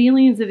hit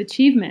ceilings of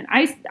achievement,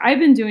 I've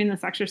been doing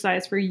this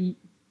exercise for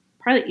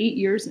probably 8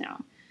 years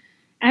now.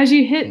 As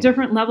you hit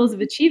different levels of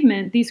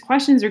achievement, these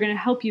questions are going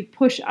to help you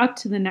push up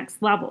to the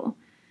next level.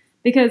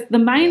 Because the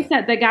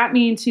mindset that got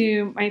me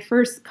into my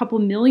first couple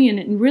million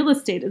in real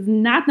estate is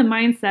not the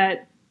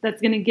mindset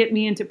that's going to get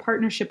me into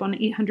partnership on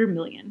 800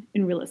 million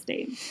in real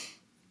estate.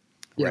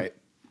 Right.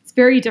 It's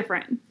very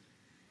different.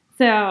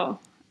 So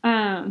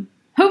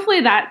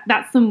hopefully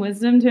that's some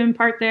wisdom to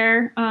impart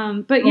there.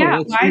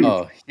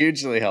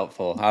 Hugely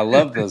helpful. I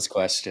love those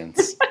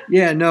questions.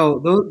 Yeah, no,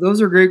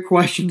 those are great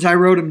questions. I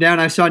wrote them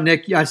down. I saw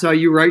Nick. I saw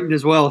you writing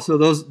as well. So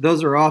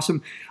those are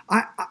awesome.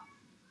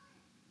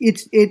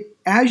 It's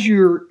as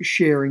you're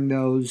sharing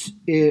those,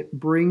 it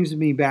brings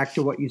me back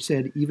to what you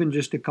said even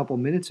just a couple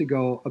minutes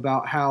ago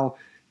about how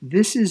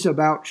this is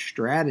about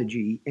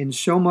strategy, and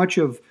so much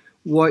of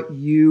what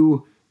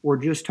you were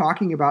just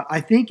talking about, I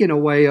think in a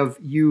way of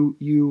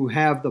you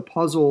have the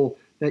puzzle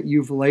that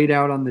you've laid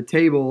out on the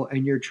table,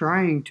 and you're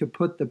trying to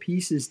put the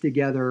pieces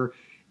together,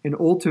 and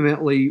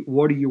ultimately,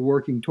 what are you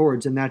working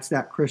towards? And that's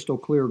that crystal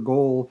clear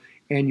goal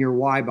and your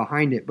why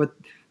behind it. But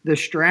the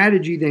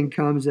strategy then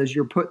comes as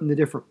you're putting the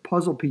different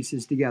puzzle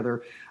pieces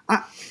together.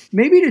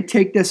 Maybe to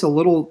take this a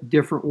little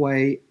different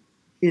way,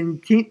 in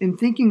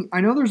thinking,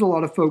 I know there's a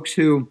lot of folks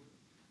who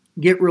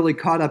get really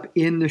caught up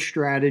in the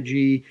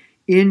strategy,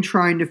 in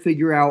trying to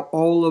figure out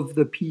all of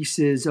the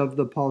pieces of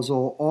the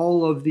puzzle,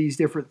 all of these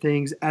different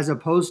things, as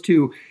opposed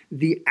to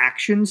the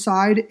action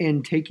side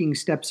and taking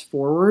steps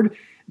forward.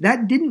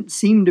 That didn't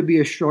seem to be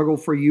a struggle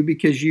for you,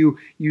 because you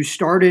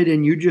started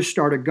and you just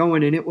started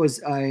going, and it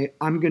was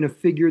I'm going to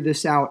figure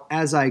this out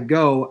as I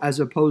go, as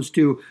opposed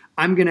to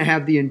I'm going to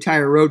have the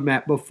entire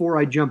roadmap before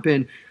I jump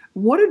in.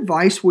 What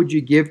advice would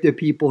you give to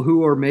people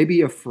who are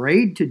maybe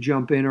afraid to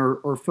jump in,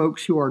 or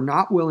folks who are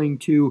not willing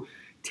to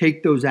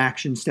take those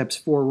action steps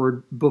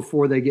forward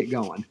before they get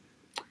going?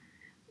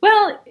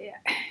 Well,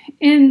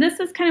 and this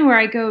is kind of where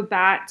I go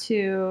back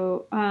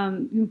to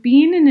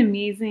being an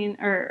amazing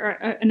or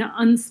an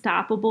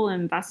unstoppable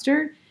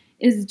investor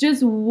is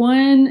just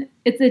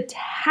it's a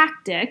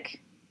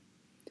tactic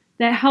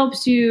that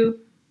helps you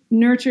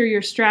nurture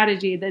your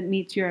strategy that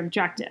meets your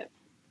objective,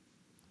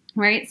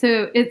 right?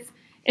 So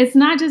it's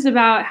not just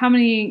about how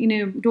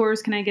many,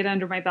 doors can I get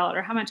under my belt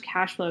or how much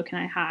cash flow can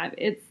I have.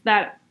 It's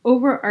that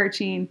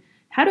overarching,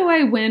 how do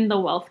I win the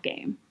wealth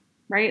game,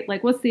 right?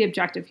 Like, what's the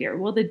objective here?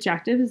 Well, the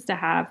objective is to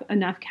have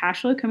enough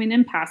cash flow coming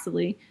in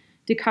passively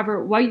to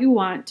cover what you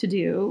want to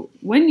do,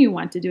 when you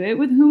want to do it,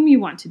 with whom you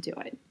want to do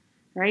it,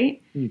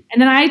 right? And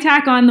then I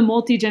tack on the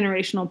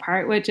multi-generational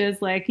part, which is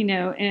like,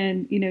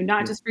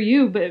 not just for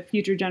you, but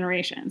future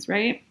generations,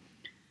 right?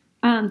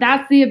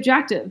 That's the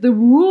objective. The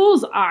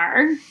rules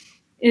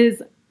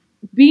is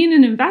being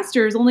an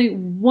investor is only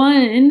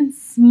one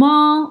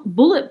small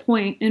bullet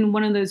point in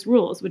one of those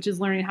rules, which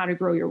is learning how to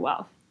grow your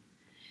wealth.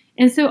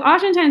 And so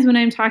oftentimes when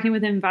I'm talking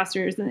with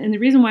investors, and the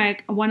reason why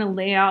I want to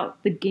lay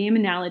out the game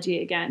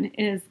analogy again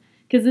is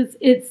because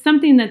it's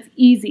something that's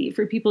easy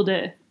for people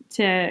to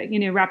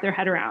wrap their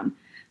head around.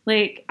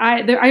 Like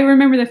I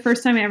remember the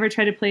first time I ever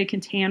tried to play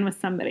Catan with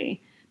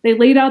somebody. They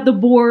laid out the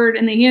board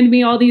and they handed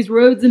me all these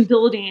roads and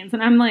buildings,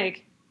 and I'm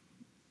like,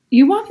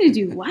 you want me to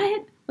do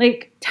what?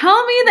 Like,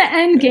 tell me the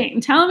end game.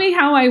 Tell me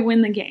how I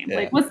win the game. Yeah.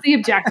 Like, what's the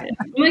objective?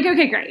 I'm like,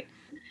 okay, great.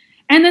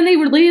 And then they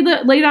were laid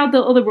out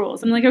all the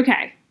rules. I'm like,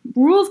 okay,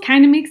 rules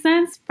kind of make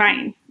sense.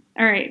 Fine.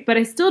 All right. But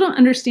I still don't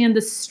understand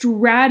the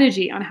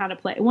strategy on how to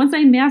play. Once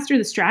I master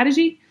the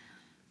strategy,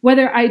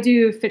 whether I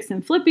do fix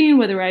and flipping,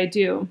 whether I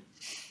do,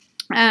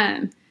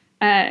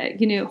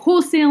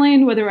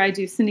 wholesaling, whether I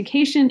do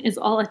syndication, is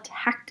all a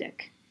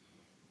tactic.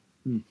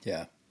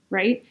 Yeah.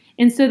 Right.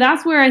 And so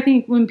that's where I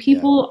think when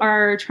people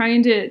are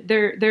trying to,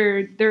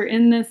 they're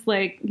in this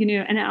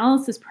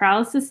analysis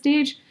paralysis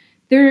stage,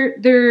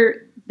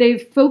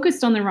 they've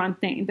focused on the wrong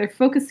thing. They're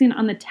focusing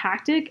on the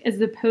tactic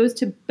as opposed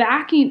to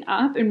backing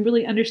up and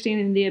really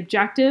understanding the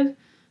objective,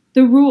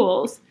 the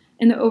rules,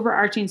 and the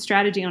overarching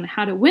strategy on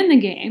how to win the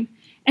game.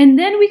 And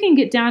then we can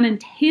get down and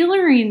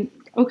tailoring,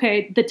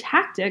 the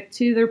tactic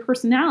to their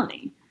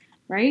personality,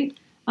 right?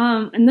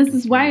 And this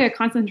is why I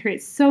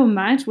concentrate so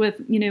much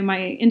with,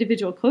 my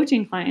individual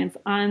coaching clients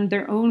on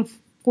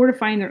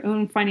fortifying their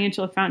own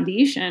financial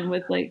foundation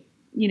with creating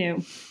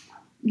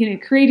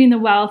the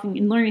wealth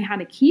and learning how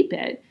to keep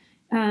it.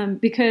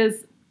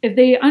 Because if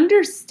they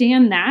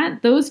understand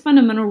that, those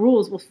fundamental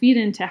rules will feed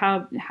into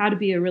how to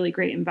be a really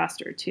great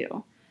investor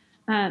too.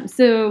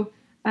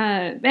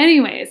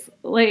 Anyways,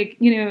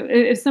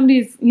 if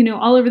somebody's,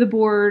 all over the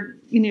board,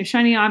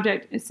 shiny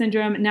object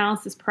syndrome,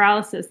 analysis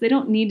paralysis, they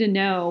don't need to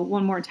know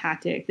one more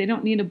tactic. They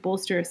don't need to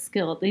bolster a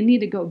skill. They need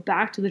to go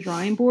back to the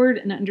drawing board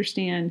and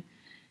understand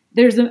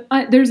there's a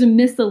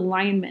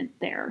misalignment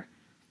there.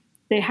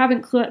 They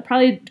haven't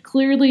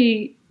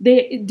clearly,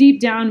 deep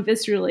down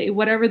viscerally,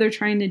 whatever they're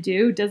trying to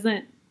do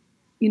doesn't,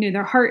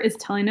 their heart is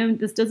telling them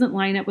this doesn't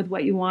line up with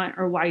what you want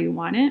or why you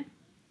want it.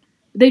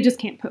 They just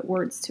can't put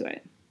words to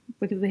it,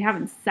 because they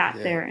haven't sat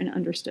there and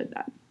understood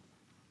that.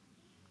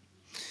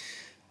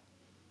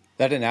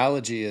 That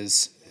analogy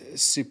is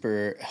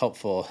super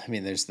helpful. I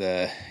mean, there's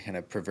the kind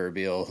of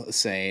proverbial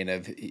saying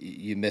of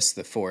you miss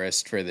the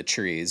forest for the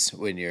trees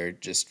when you're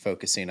just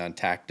focusing on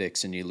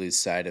tactics and you lose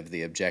sight of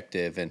the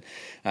objective. And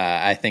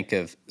I think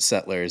of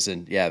Settlers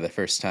and the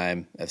first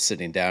time of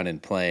sitting down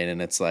and playing,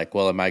 and it's like,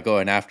 well, am I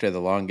going after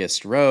the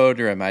longest road,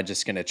 or am I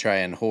just going to try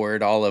and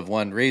hoard all of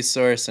one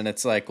resource? And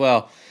it's like,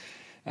 well,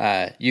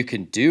 you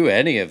can do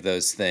any of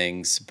those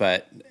things,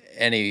 but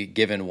any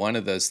given one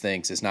of those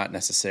things is not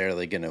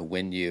necessarily going to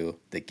win you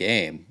the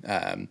game.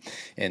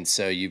 And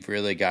so you've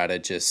really got to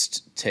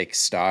just take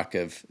stock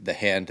of the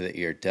hand that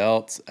you're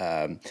dealt,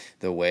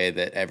 the way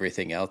that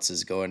everything else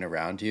is going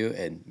around you,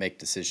 and make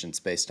decisions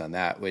based on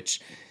that,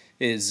 which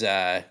is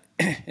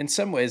in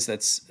some ways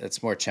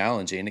that's more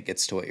challenging. It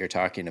gets to what you're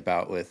talking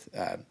about with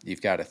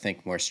you've got to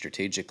think more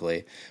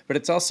strategically, but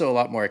it's also a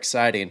lot more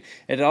exciting.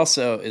 It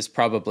also is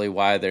probably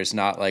why there's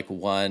not like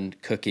one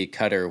cookie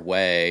cutter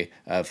way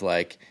of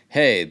like,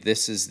 hey,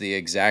 this is the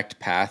exact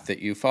path that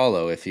you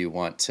follow if you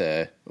want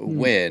to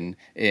win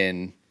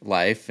in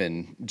life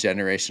and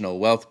generational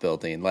wealth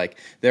building. Like,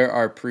 there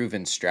are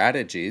proven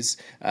strategies.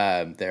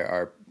 There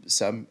are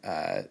some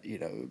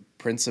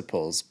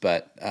principles,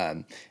 but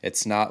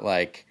it's not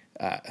like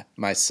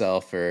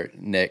myself or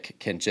Nick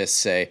can just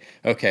say,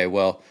 okay,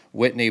 well,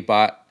 Whitney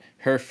bought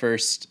her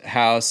first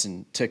house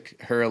and took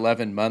her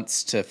 11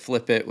 months to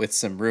flip it with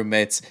some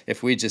roommates.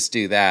 If we just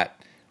do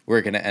that,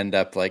 we're going to end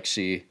up like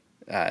she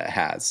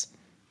has.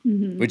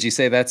 Mm-hmm. Would you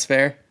say that's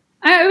fair?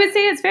 I would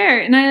say it's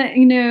fair.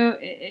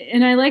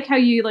 And I like how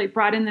you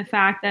brought in the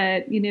fact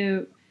that,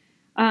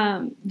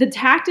 the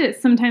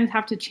tactics sometimes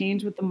have to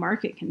change with the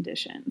market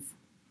conditions,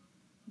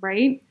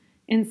 right?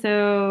 And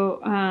so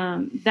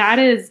that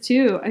is,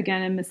 too,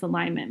 again, a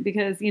misalignment,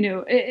 because,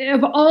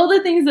 of all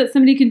the things that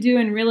somebody can do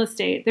in real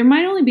estate, there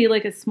might only be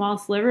a small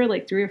sliver,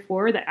 3 or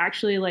 4 that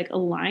actually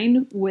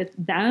align with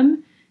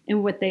them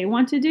and what they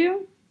want to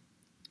do.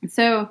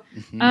 So,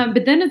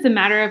 but then it's a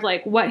matter of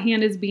what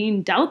hand is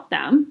being dealt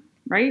them,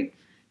 right?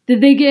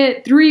 Did they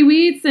get 3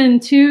 wheats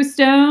and 2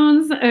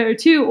 stones or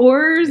 2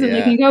 oars and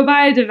they can go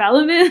buy a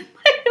development?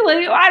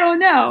 I don't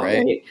know.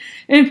 Right.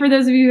 And for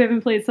those of you who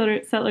haven't played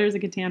Settlers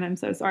of Catan, I'm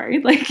so sorry.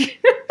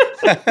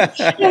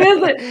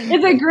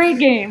 It's a great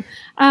game.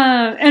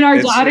 And our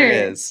It daughter,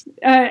 sure is.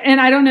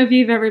 And I don't know if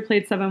you've ever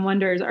played Seven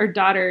Wonders. Our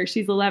daughter,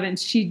 she's 11.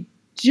 She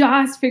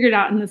just figured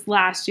out in this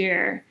last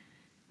year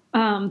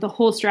the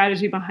whole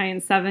strategy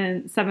behind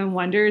Seven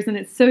Wonders, and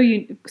it's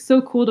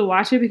so cool to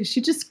watch it because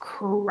she just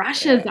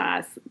crushes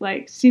us.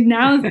 Like she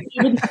now is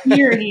able to see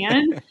her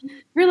hand.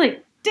 We're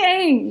like,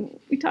 dang,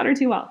 we taught her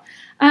too well.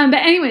 But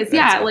anyways, That's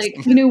yeah, awesome. like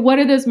what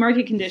are those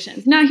market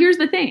conditions? Now, here's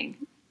the thing.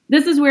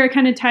 This is where it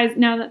kind of ties.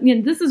 Now,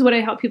 this is what I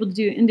help people to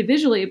do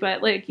individually.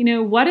 But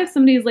what if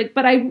somebody's like,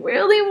 but I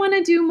really want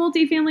to do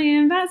multifamily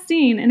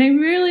investing, and I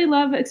really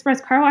love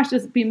express car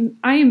washes.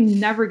 I am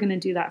never going to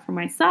do that for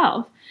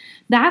myself.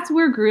 That's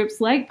where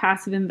groups like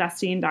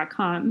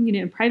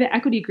passiveinvesting.com, private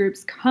equity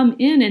groups come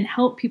in and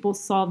help people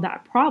solve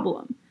that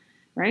problem,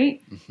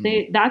 right?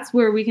 Mm-hmm. That's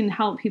where we can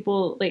help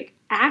people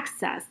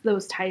access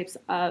those types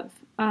of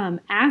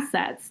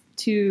assets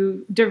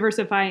to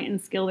diversify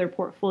and scale their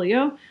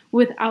portfolio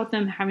without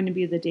them having to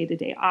be the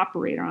day-to-day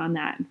operator on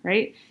that,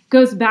 right?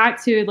 Goes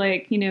back to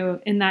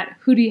in that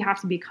who do you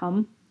have to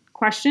become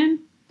question.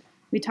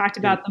 We talked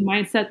about the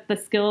mindset, the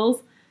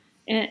skills,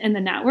 and the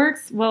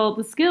networks. Well,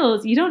 the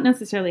skills, you don't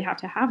necessarily have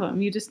to have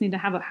them. You just need to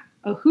have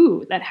a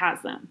who that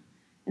has them.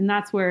 And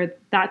that's where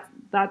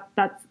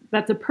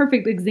that's a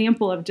perfect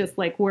example of just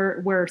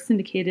where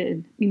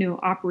syndicated,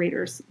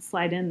 operators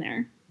slide in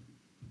there.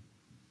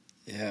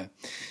 Yeah.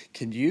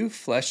 Can you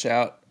flesh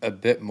out a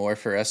bit more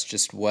for us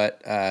just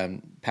what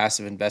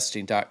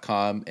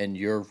passiveinvesting.com and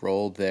your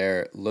role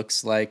there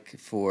looks like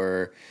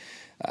for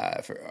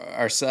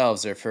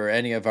ourselves or for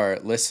any of our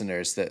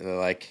listeners that are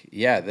like,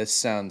 yeah, this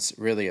sounds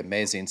really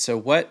amazing. So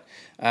what,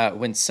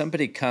 when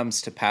somebody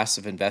comes to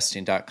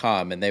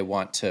passiveinvesting.com and they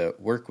want to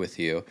work with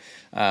you,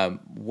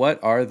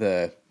 what are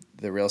the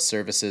real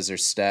services or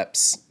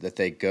steps that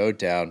they go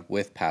down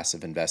with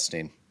passive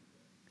investing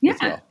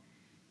with y'all?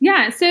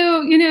 Yeah.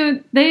 So,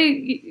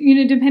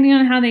 they, depending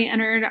on how they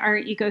entered our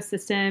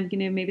ecosystem,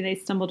 maybe they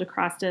stumbled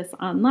across us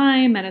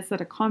online, met us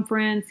at a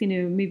conference,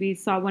 maybe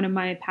saw one of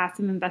my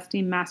passive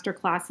investing master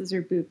classes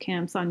or boot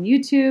camps on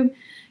YouTube.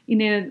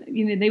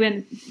 They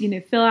went,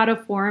 fill out a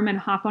form and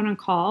hop on a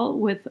call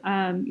with,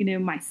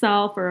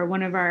 myself or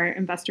one of our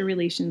investor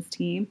relations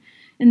team.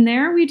 And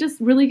there we just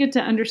really get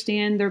to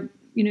understand their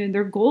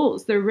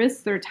goals, their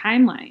risks, their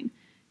timeline.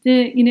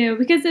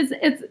 Because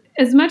it's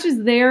as much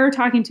as they're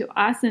talking to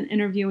us and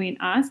interviewing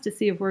us to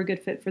see if we're a good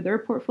fit for their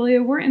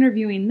portfolio, we're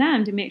interviewing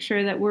them to make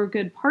sure that we're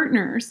good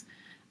partners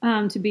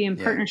to be in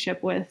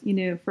partnership with,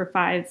 for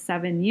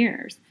 5-7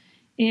 years.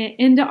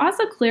 And to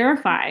also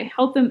clarify,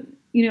 help them,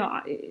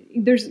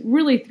 there's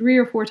really 3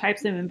 or 4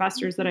 types of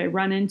investors that I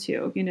run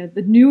into.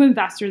 The new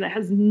investor that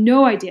has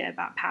no idea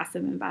about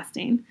passive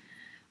investing,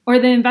 or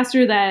the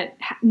investor that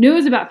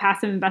knows about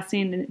passive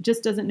investing and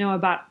just doesn't know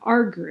about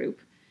our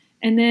group.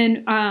 And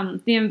then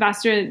the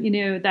investor,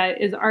 that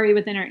is already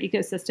within our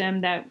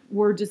ecosystem that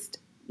we're just,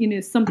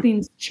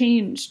 something's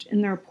changed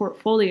in their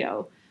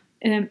portfolio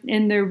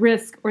and their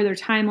risk or their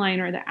timeline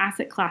or the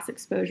asset class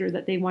exposure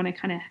that they want to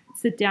kind of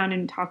sit down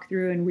and talk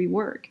through and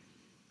rework.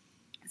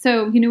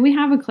 So, we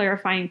have a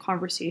clarifying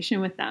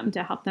conversation with them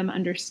to help them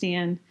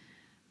understand,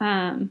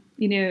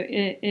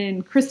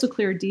 in crystal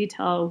clear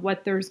detail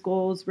what their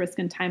goals, risk,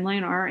 and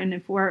timeline are,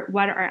 and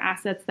what our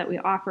assets that we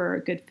offer are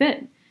a good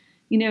fit.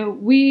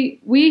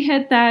 We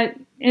hit that,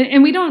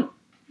 and we don't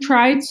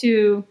try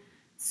to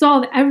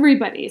solve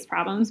everybody's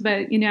problems,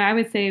 but, I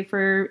would say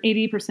for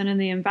 80% of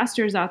the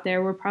investors out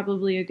there, we're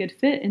probably a good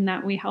fit in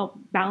that we help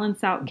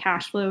balance out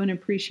cash flow and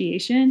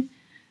appreciation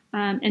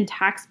and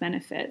tax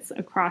benefits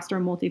across our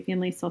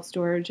multifamily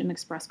self-storage and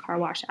express car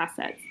wash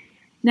assets.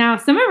 Now,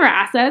 some of our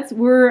assets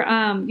we're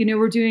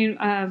doing,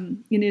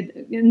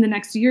 in the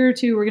next year or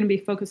two, we're going to be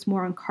focused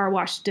more on car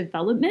wash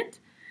development.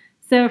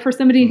 So for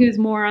somebody who's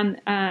more on,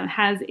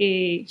 has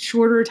a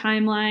shorter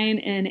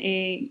timeline and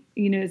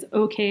is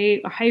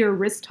okay, a higher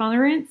risk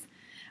tolerance,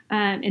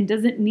 and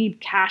doesn't need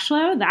cash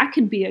flow, that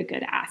could be a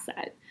good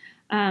asset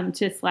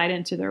to slide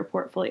into their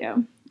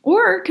portfolio.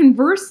 Or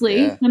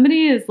conversely,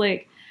 somebody is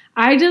like,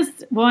 I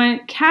just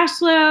want cash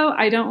flow.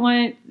 I don't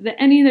want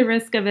any of the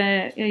risk of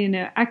a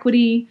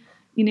equity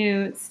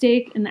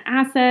stake in the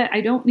asset.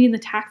 I don't need the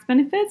tax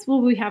benefits.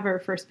 Well, we have our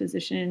first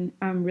position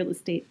real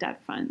estate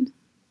debt fund.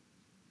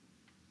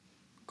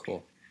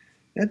 Cool.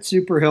 That's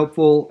super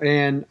helpful,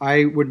 and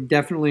I would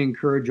definitely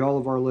encourage all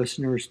of our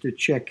listeners to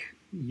check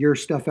your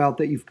stuff out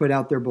that you've put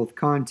out there, both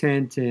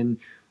content and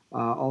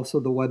also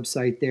the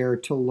website there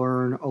to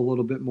learn a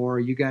little bit more.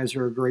 You guys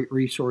are a great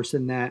resource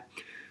in that.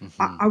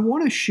 Mm-hmm. I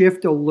want to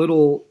shift a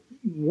little.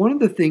 One of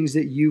the things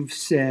that you've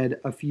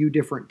said a few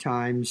different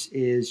times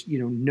is,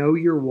 know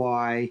your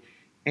why,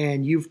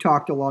 and you've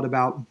talked a lot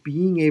about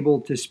being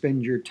able to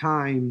spend your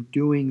time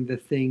doing the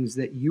things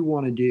that you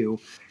want to do.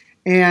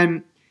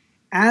 And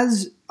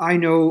as I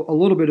know a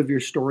little bit of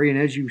your story, and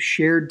as you've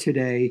shared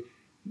today,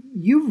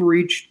 you've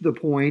reached the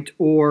point,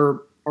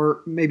 or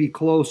maybe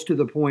close to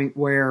the point,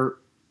 where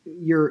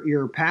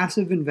your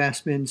passive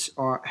investments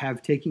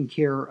have taken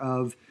care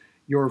of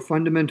your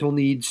fundamental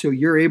needs, so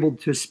you're able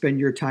to spend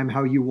your time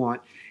how you want.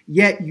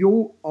 Yet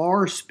you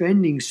are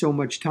spending so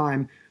much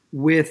time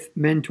with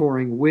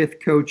mentoring,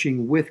 with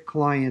coaching, with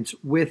clients,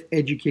 with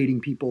educating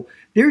people.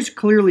 There's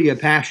clearly a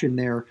passion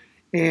there,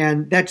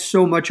 and that's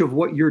so much of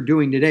what you're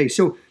doing today.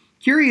 So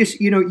curious,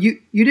 you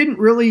didn't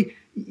really,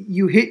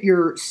 you hit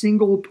your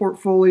single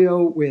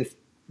portfolio with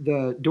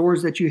the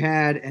doors that you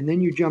had, and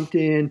then you jumped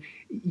in.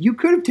 You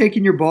could have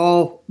taken your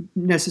ball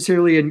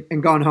necessarily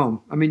and gone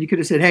home. I mean, you could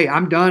have said, hey,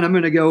 I'm done. I'm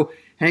going to go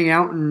hang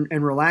out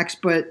and relax.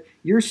 But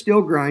you're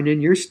still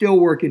grinding. You're still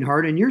working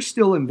hard, and you're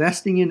still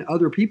investing in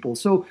other people.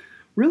 So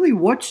really,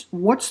 what's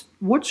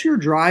your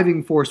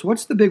driving force?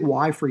 What's the big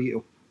why for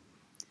you?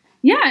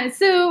 Yeah,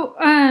 so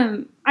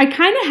I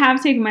kind of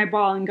have taken my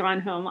ball and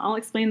gone home. I'll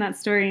explain that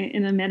story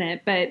in a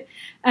minute, but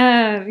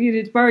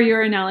to borrow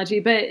your analogy.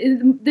 But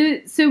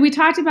so we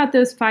talked about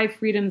those 5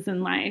 freedoms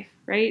in life,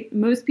 right?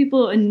 Most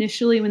people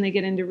initially, when they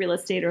get into real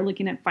estate, are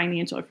looking at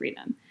financial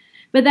freedom.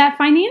 But that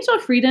financial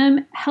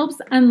freedom helps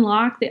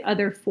unlock the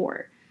other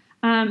 4.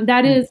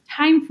 That is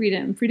time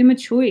freedom, freedom of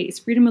choice,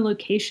 freedom of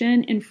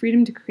location, and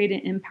freedom to create an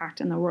impact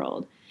in the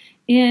world.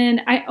 And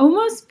I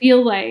almost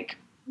feel like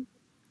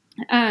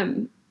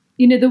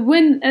the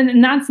win,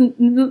 and that's,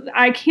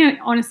 I can't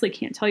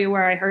tell you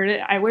where I heard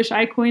it. I wish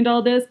I coined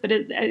all this, but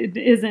it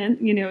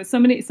isn't.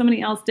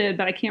 Somebody else did,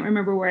 but I can't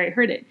remember where I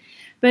heard it.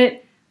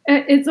 But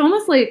it's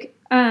almost like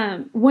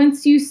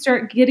once you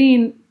start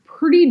getting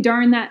pretty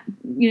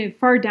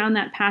far down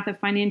that path of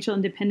financial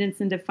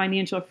independence into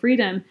financial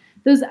freedom,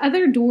 those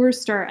other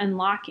doors start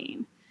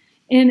unlocking,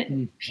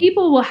 and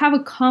people will have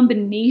a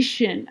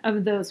combination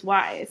of those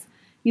whys.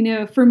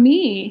 For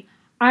me,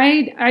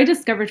 I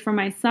discovered for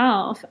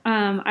myself,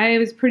 I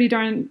was pretty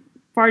darn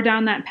far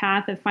down that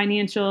path of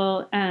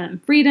financial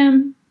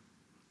freedom,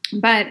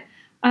 but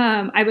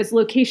I was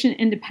location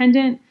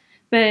independent.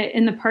 But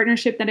in the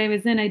partnership that I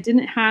was in, I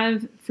didn't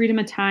have freedom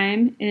of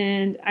time,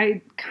 and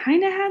I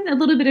kind of had a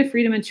little bit of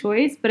freedom of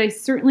choice, but I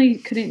certainly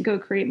couldn't go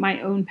create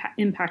my own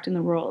impact in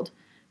the world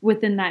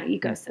within that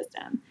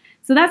ecosystem.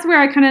 So that's where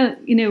I kind of,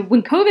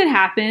 when COVID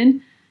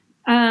happened,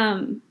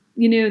 a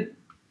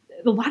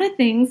lot of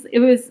things, it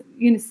was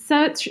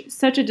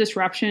such a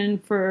disruption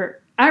for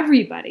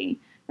everybody,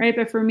 right?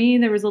 But for me,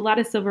 there was a lot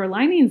of silver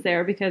linings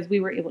there because we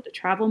were able to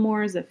travel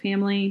more as a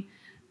family.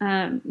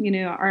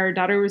 Our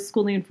daughter was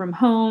schooling from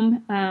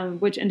home,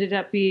 which ended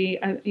up being,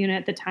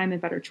 at the time, a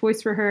better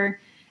choice for her.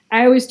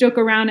 I always joke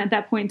around at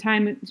that point in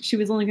time, she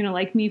was only going to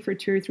like me for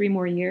 2 or 3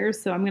 more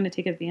years, so I'm going to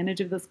take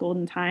advantage of this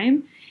golden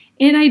time.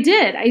 And I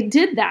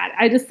did that.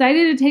 I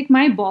decided to take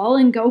my ball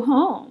and go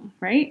home,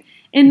 right?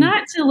 And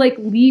not to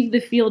leave the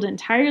field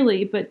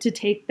entirely, but to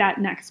take that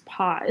next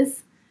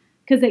pause,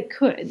 because I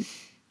could.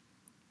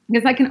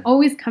 Because I can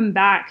always come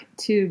back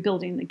to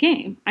building the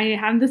game. I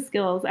have the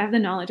skills, I have the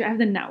knowledge, I have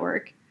the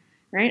network,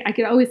 right? I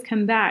could always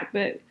come back,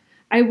 but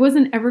I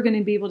wasn't ever going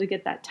to be able to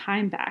get that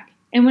time back.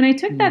 And when I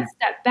took that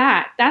step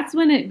back, that's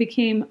when it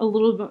became a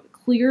little bit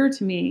clearer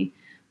to me.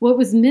 What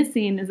was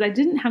missing is I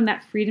didn't have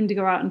that freedom to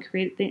go out and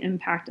create the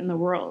impact in the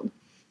world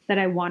that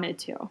I wanted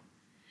to.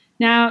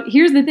 Now,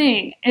 here's the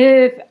thing.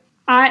 If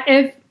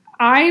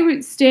I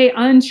would stay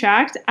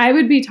unchecked, I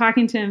would be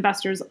talking to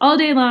investors all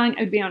day long.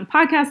 I'd be on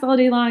podcasts all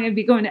day long. I'd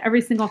be going to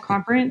every single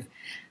conference.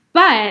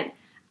 But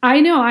I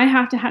know I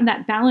have to have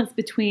that balance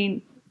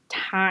between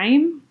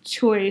time,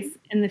 choice,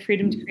 and the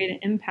freedom to create an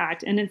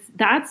impact. And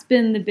that's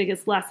been the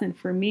biggest lesson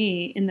for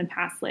me in the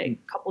past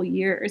couple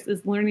years,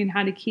 is learning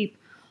how to keep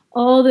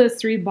all those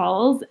 3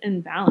 balls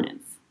in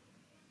balance.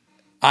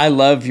 I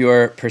love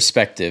your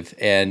perspective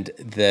and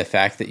the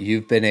fact that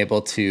you've been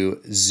able to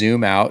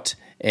zoom out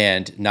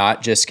and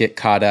not just get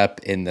caught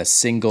up in the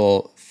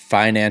single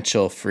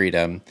financial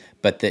freedom,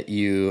 but that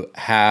you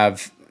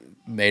have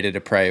made it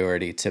a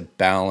priority to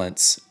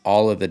balance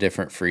all of the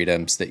different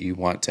freedoms that you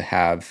want to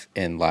have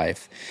in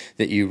life,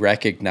 that you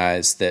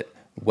recognize that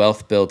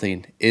wealth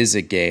building is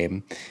a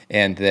game,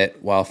 and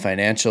that while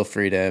financial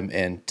freedom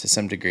and to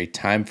some degree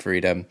time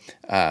freedom,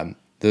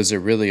 those are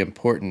really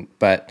important,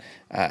 but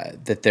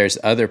that there's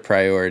other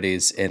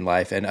priorities in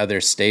life and other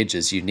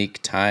stages,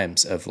 unique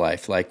times of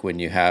life, like when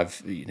you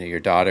have your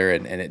daughter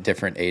and at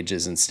different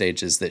ages and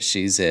stages that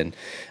she's in,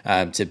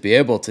 to be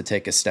able to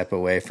take a step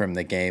away from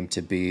the game,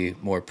 to be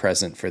more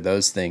present for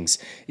those things,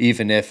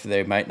 even if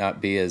they might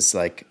not be as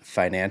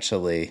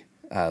financially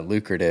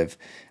lucrative.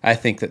 I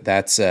think that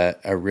that's a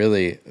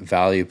really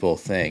valuable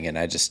thing. And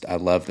I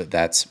love that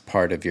that's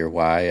part of your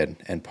why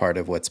and part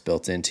of what's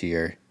built into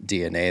your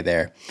DNA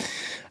there.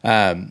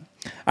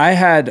 I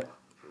had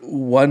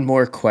one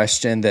more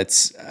question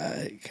that's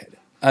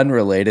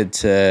unrelated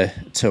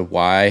to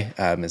why,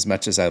 as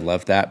much as I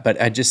love that,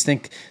 but I just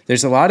think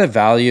there's a lot of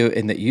value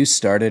in that you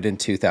started in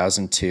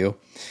 2002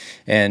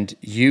 and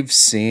you've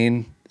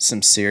seen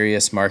some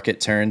serious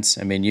market turns.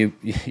 I mean,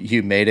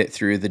 you made it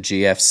through the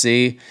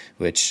GFC,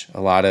 which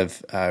a lot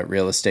of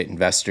real estate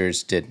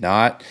investors did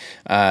not.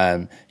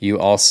 You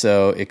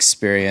also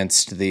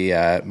experienced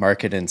the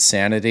market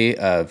insanity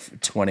of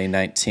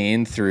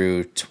 2019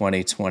 through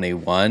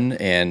 2021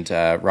 and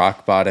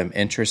rock bottom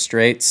interest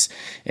rates.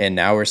 And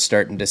now we're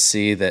starting to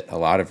see that a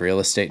lot of real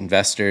estate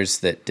investors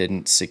that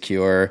didn't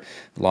secure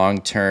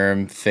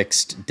long-term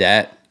fixed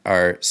debt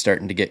are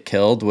starting to get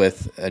killed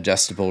with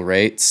adjustable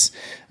rates.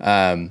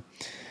 I'm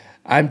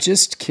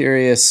just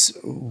curious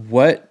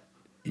what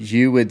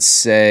you would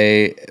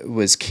say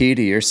was key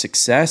to your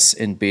success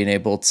in being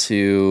able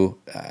to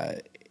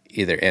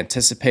either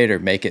anticipate or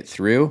make it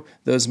through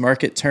those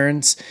market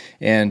turns,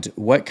 and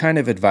what kind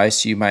of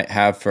advice you might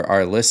have for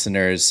our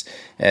listeners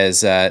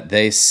as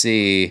they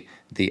see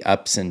the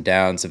ups and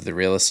downs of the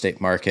real estate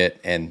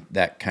market, and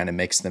that kind of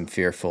makes them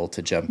fearful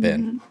to jump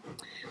in.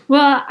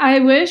 Well, I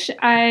wish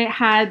I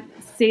had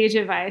sage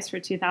advice for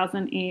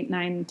 2008,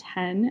 9,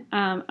 10.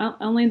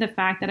 Only the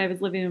fact that I was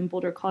living in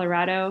Boulder,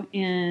 Colorado,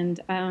 and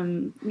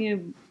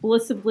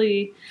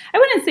blissfully, I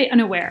wouldn't say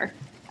unaware.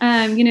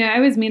 I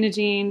was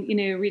managing,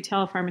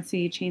 retail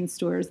pharmacy chain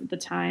stores at the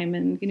time,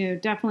 and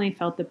definitely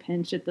felt the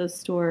pinch at those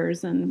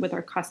stores and with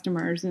our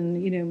customers,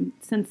 and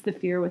sensed the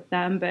fear with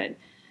them. But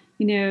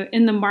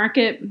in the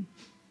market.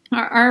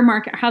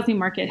 Our housing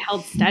market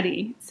held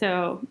steady.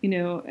 So,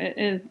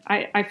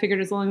 I figured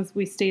as long as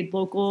we stayed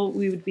local,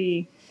 we would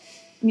be,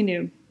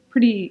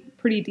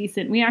 pretty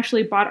decent. We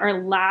actually bought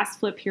our last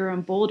flip here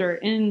in Boulder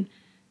in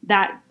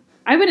that,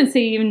 I wouldn't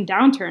say even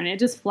downturn. It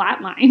just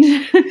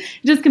flatlined,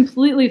 just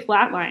completely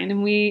flatlined.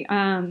 And we,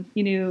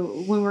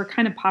 when we're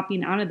kind of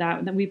popping out of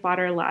that, then we bought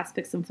our last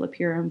fix and flip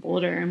here in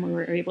Boulder, and we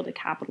were able to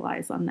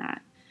capitalize on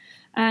that.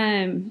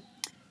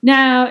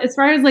 Now, as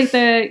far as like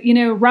the,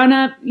 run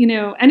up,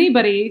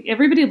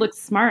 everybody looks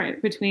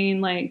smart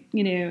between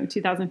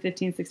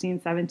 2015,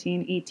 16,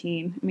 17,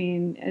 18. I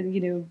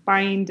mean,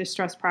 buying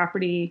distressed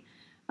property,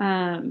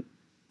 and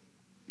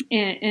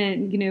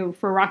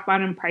for rock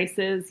bottom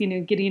prices,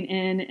 getting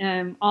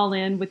in, all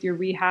in with your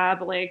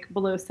rehab, like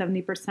below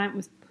 70%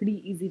 was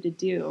pretty easy to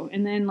do.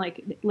 And then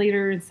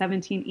later in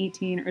 17,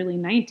 18, early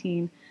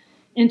 19,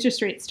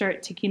 interest rates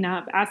start ticking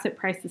up, asset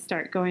prices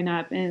start going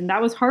up, and that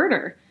was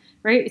harder.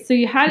 Right. So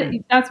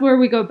that's where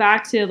we go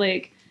back to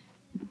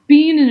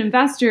being an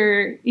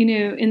investor,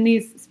 in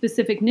these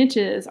specific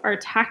niches are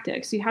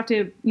tactics. You have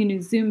to,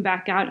 zoom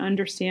back out and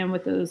understand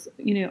what those,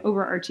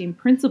 overarching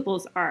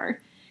principles are.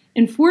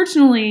 And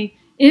fortunately,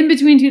 in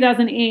between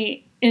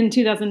 2008 and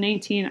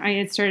 2019, I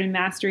had started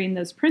mastering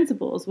those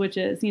principles, which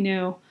is,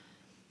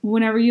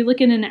 whenever you look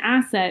at an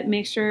asset,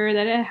 make sure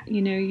that,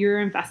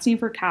 you're investing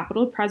for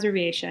capital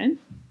preservation.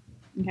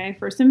 Okay.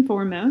 First and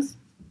foremost.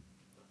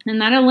 And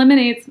that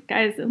eliminates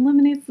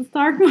the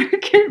stock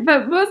market,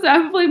 but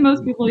hopefully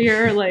most people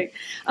here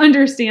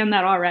understand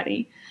that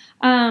already.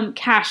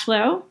 Cash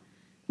flow,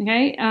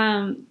 okay.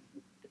 I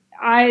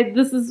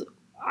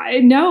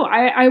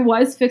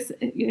was fix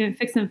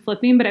and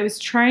flipping, but I was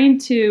trying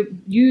to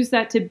use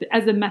that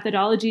as a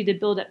methodology to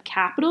build up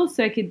capital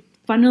so I could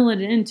funnel it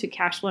into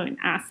cash flowing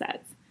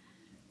assets.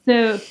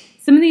 So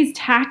some of these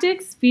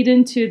tactics feed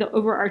into the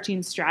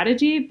overarching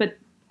strategy, but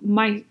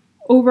my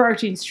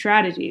overarching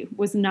strategy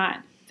was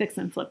not fix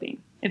and flipping,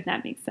 if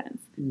that makes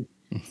sense.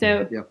 Mm-hmm.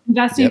 So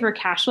investing for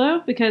cash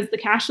flow, because the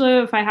cash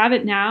flow, if I have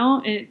it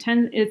now,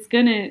 it's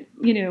gonna,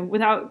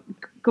 without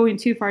going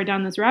too far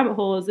down this rabbit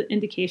hole, is an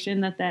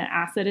indication that the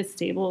asset is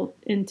stable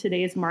in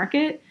today's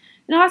market.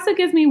 It also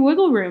gives me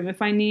wiggle room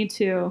if I need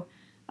to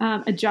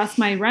adjust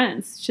my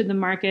rents should the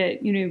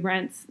market,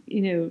 rents,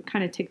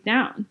 kind of tick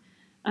down.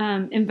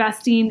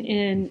 Investing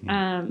in,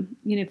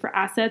 for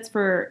assets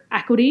for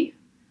equity,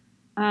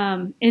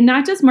 and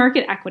not just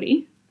market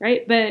equity,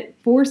 right? But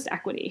forced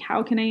equity.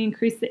 How can I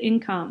increase the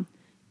income,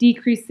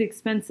 decrease the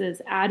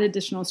expenses, add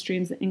additional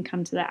streams of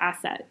income to the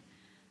asset?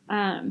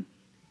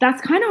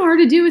 That's kind of hard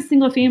to do with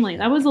single family.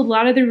 That was a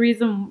lot of the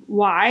reason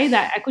why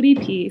that equity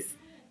piece,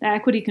 that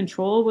equity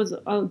control was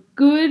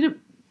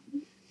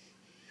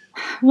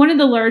one of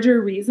the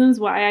larger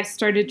reasons why I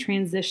started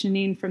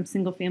transitioning from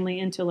single family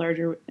into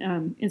larger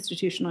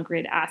institutional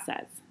grade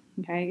assets.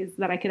 Okay, is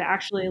that I could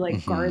actually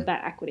guard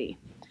that equity.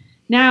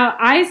 Now,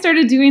 I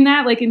started doing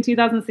that in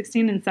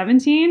 2016 and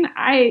 17.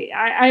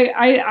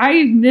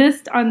 I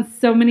missed on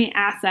so many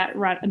asset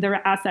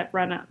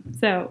run up.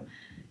 So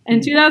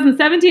in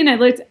 2017, I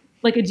looked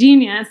like a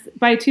genius.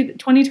 By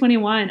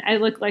 2021, I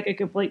looked like a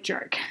complete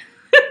jerk.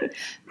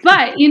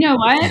 But you know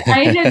what?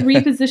 I had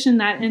repositioned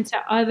that into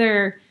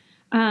other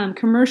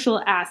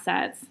commercial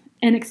assets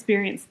and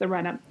experienced the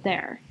run up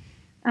there.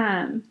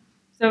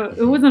 So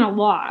it wasn't a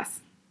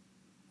loss.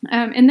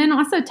 And then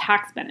also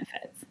tax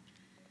benefits.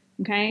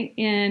 Okay.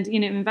 And,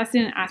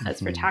 investing in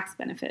assets for tax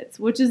benefits,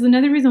 which is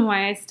another reason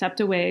why I stepped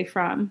away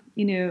from,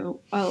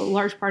 a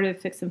large part of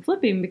fix and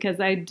flipping, because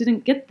I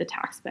didn't get the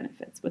tax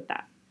benefits with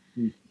that.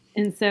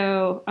 And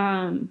so,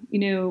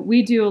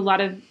 we do a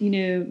lot of,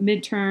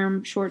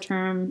 midterm,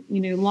 short-term,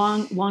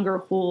 longer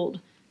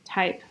hold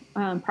type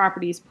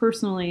properties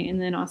personally,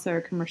 and then also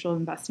our commercial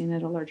investing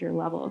at a larger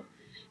level.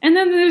 And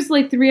then there's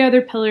like 3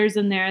 other pillars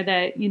in there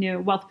that,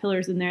 wealth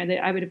pillars in there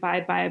that I would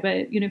abide by.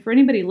 But, for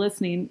anybody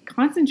listening,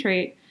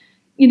 concentrate.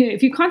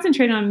 If you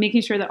concentrate on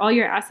making sure that all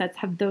your assets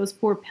have those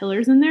 4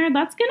 pillars in there,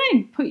 that's going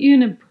to put you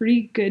in a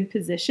pretty good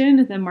position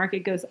if the market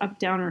goes up,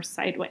 down, or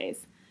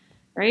sideways,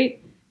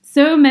 right?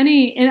 So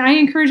many, and I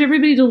encourage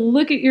everybody to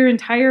look at your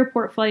entire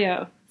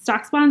portfolio,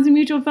 stocks, bonds, and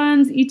mutual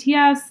funds,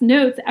 ETFs,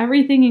 notes,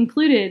 everything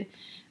included,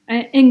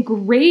 and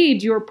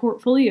grade your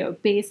portfolio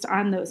based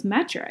on those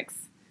metrics.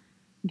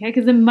 Okay,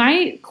 because it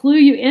might clue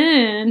you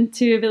in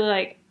to be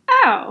like,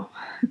 oh,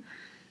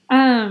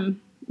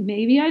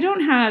 maybe I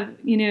don't have,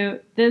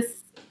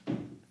 this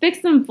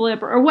fix and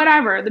flip or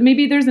whatever.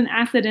 Maybe there's an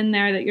asset in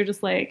there that you're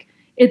just like,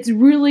 it's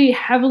really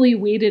heavily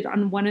weighted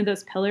on one of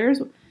those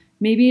pillars.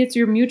 Maybe it's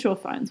your mutual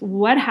funds.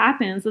 What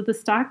happens if the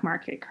stock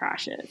market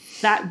crashes?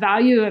 That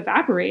value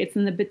evaporates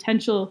and the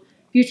potential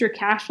future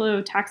cash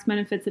flow, tax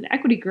benefits, and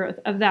equity growth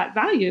of that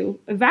value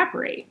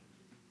evaporate.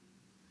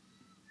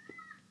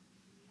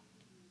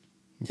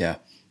 Yeah.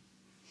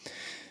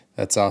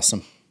 That's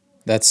awesome.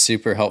 That's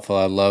super helpful.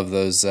 I love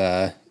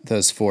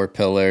those 4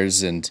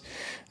 pillars, and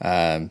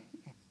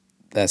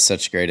that's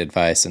such great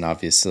advice. And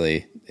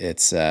obviously,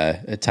 it's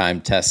a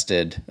time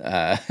tested,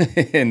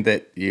 in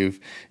that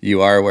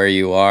you are where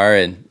you are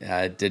and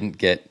didn't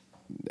get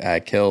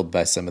killed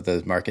by some of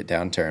those market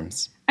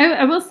downturns.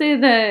 I will say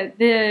that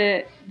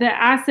the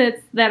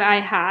assets that I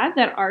have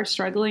that are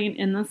struggling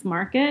in this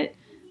market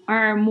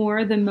are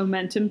more the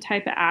momentum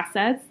type of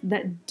assets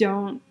that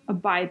don't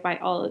abide by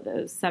all of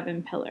those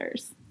 7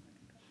 pillars.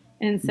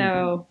 And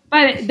so,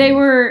 but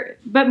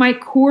my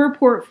core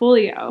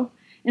portfolio,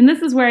 and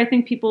this is where I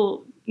think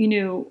people,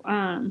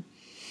 I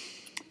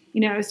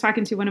was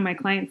talking to one of my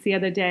clients the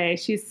other day.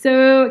 She's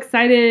so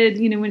excited,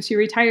 when she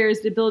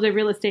retires to build a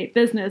real estate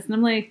business. And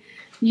I'm like,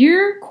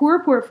 your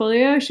core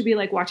portfolio should be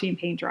like watching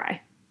paint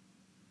dry.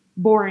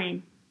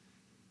 Boring.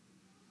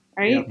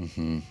 Right? Yep.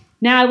 Mm-hmm.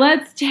 Now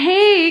let's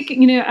take,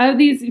 of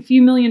these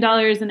few $1 million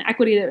in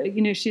equity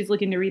that, she's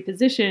looking to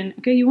reposition.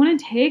 Okay, you want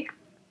to take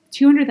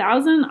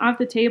 $200,000 off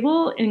the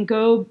table and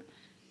go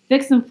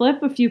fix and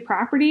flip a few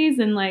properties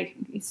and like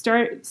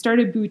start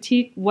a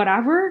boutique,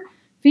 whatever.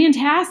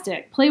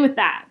 Fantastic. Play with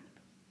that.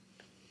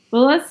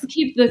 Well, let's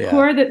keep the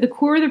core of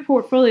the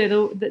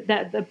portfolio,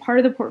 the part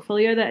of the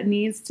portfolio that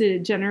needs to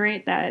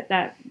generate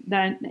that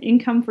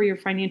income for your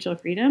financial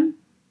freedom.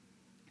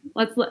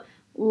 Let's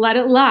let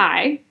it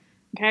lie.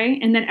 Okay,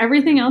 and then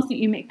everything else that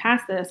you make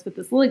past this with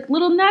this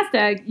little nest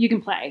egg, you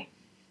can play.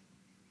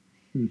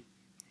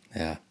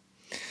 Yeah.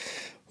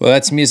 Well,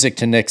 that's music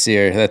to Nick's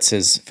ear. That's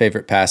his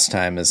favorite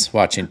pastime, is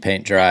watching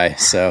paint dry.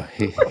 So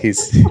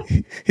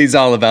he's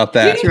all about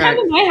that. You can come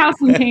to my house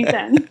and paint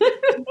then.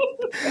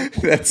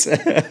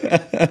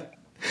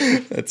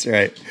 That's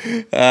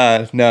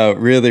right. No,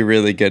 really,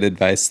 really good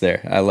advice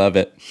there. I love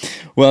it.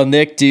 Well,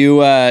 Nick, do you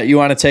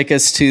want to take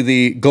us to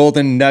the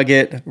golden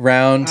nugget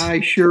round?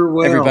 I sure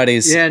will.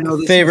 Everybody's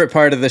favorite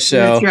part of the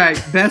show. That's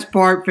right. Best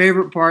part,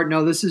 favorite part.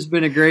 No, this has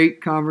been a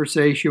great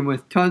conversation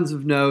with tons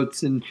of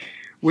notes. And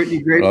Whitney,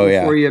 grateful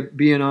for you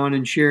being on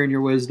and sharing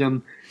your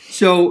wisdom.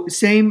 So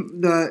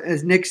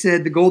as Nick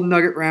said, the golden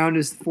nugget round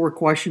is the 4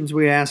 questions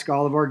we ask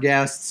all of our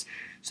guests.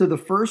 So the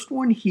first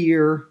one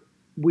here,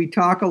 we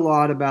talk a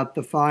lot about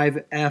the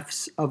 5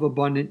 F's of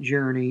abundant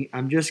journey.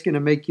 I'm just going to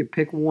make you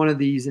pick one of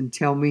these and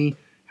tell me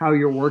how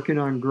you're working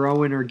on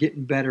growing or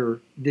getting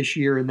better this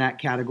year in that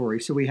category.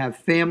 So we have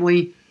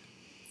family,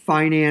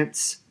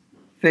 finance,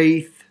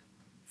 faith,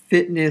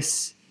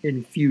 fitness,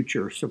 and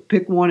future. So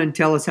pick one and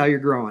tell us how you're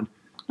growing.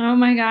 Oh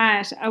my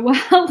gosh.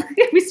 Well,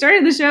 we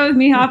started the show with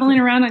me hobbling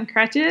around on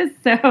crutches.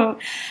 So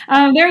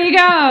there you go.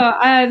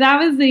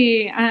 That was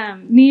the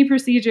knee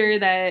procedure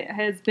that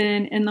has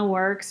been in the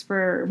works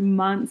for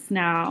months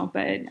now.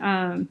 But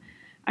I'm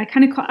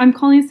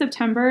calling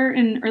September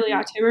and early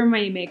October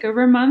my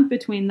makeover month,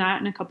 between that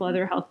and a couple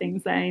other health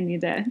things that I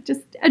need to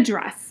just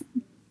address.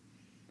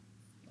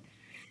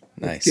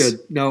 Nice. Good.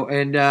 No,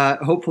 and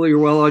hopefully you're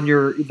well on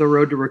the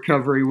road to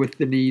recovery with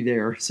the knee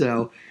there.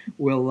 So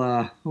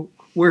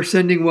we're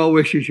sending well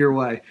wishes your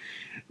way.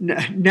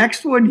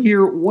 Next one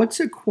here.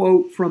 What's a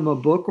quote from a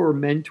book or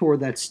mentor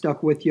that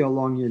stuck with you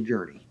along your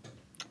journey?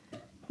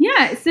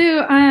 Yeah.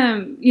 So,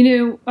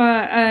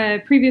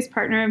 a previous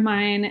partner of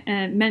mine,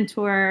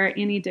 mentor,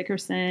 Annie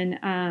Dickerson,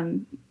 I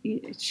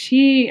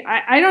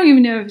don't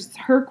even know if it's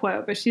her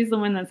quote, but she's the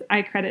one that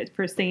I credit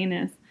for saying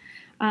this.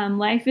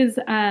 Life is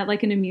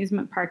like an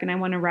amusement park, and I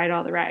want to ride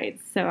all the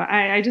rides. So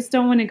I just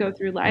don't want to go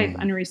through life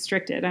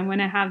unrestricted. I want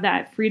to have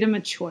that freedom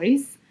of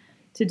choice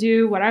to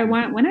do what I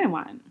want when I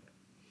want.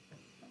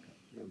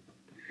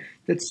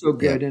 That's so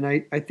good. Yeah.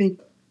 And I think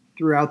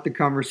throughout the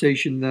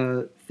conversation,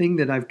 the thing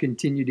that I've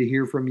continued to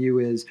hear from you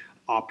is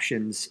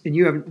options. And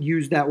you haven't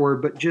used that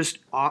word, but just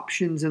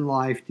options in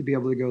life to be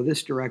able to go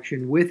this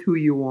direction with who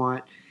you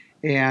want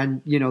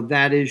And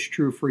that is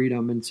true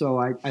freedom. And so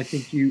I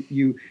think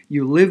you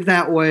live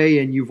that way,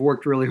 and you've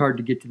worked really hard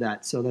to get to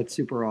that. So that's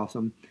super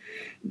awesome.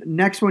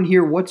 Next one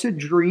here, what's a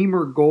dream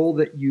or goal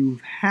that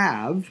you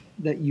have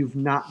that you've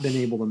not been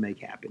able to make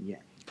happen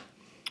yet?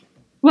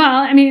 Well,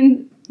 I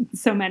mean,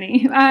 so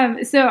many.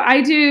 So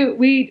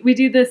we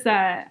do this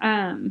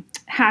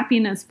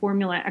happiness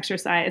formula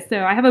exercise.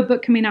 So I have a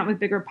book coming out with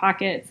Bigger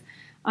Pockets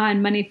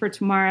on Money for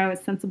Tomorrow, a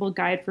sensible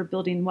guide for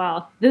building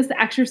wealth. This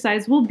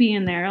exercise will be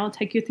in there. I'll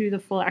take you through the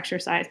full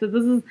exercise. But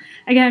this is,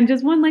 again,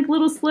 just one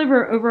little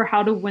sliver over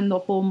how to win the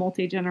whole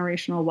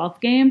multi-generational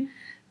wealth game.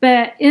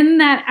 But in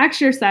that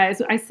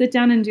exercise, I sit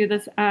down and do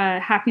this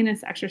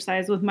happiness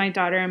exercise with my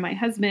daughter and my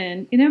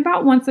husband,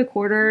 about once a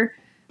quarter.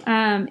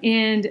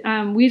 And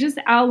we just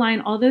outline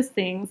all those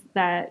things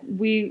that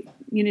the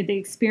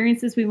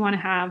experiences we want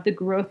to have, the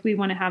growth we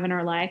want to have in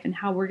our life, and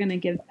how we're going to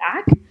give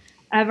back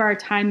of our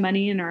time,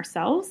 money, and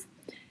ourselves.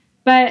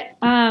 But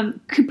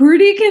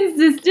pretty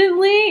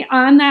consistently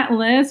on that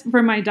list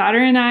for my daughter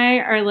and I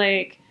are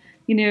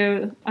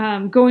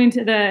going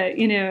to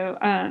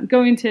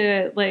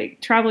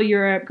travel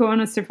Europe, go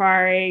on a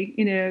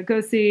safari, go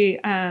see,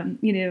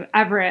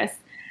 Everest.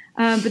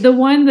 But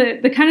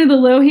the kind of the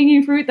low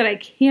hanging fruit that I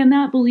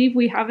cannot believe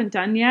we haven't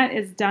done yet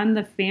is done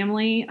the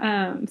family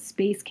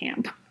space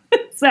camp.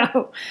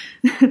 So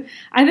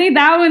I think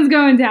that one's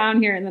going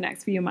down here in the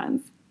next few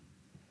months.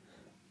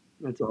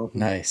 That's awesome.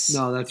 Nice.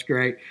 No, that's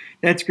great.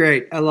 That's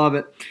great. I love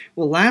it.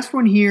 Well, last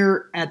one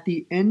here. At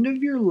the end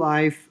of your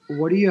life,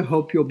 what do you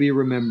hope you'll be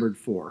remembered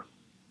for?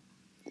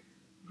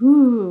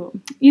 Ooh,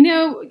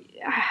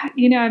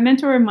 a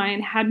mentor of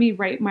mine had me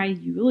write my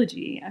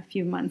eulogy a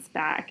few months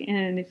back.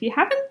 And if you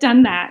haven't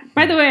done that,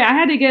 by the way, I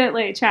had to get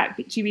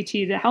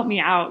ChatGPT to help me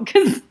out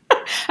because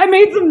I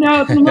made some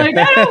notes. And I'm like,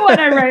 I don't want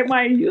to write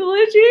my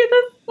eulogy.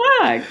 This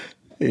sucks.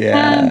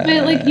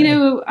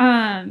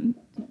 Yeah.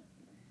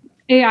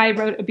 AI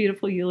wrote a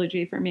beautiful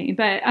eulogy for me,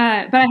 but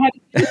I had,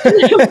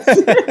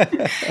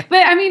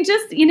 but I mean,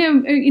 just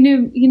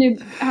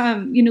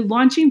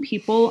launching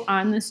people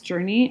on this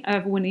journey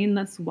of winning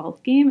this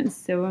wealth game is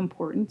so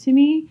important to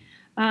me,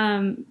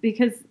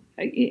 because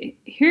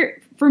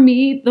here for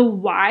me, the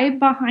why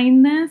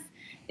behind this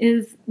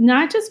is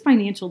not just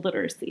financial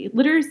literacy.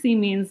 Literacy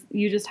means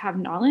you just have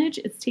knowledge;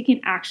 it's taking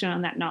action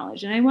on that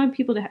knowledge, and I want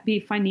people to be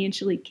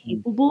financially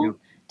capable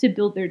to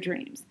build their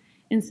dreams.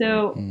 And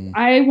so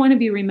I want to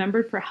be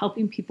remembered for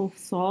helping people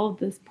solve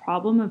this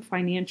problem of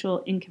financial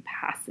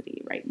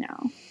incapacity right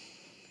now.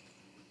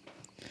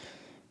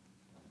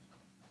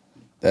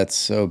 That's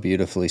so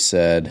beautifully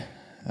said.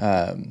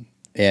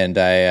 And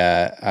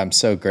I'm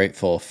so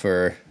grateful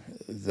for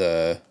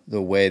the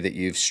way that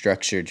you've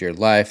structured your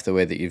life, the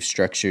way that you've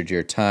structured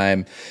your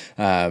time,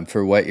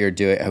 for what you're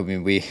doing. I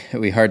mean, we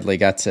hardly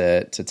got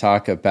to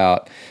talk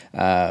about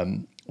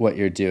what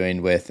you're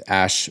doing with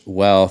Ash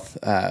Wealth,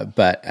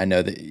 but I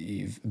know that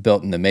you've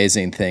built an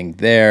amazing thing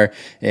there,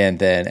 and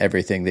then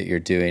everything that you're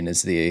doing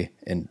as the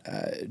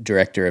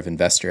Director of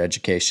Investor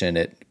Education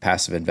at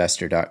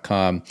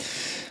PassiveInvestor.com.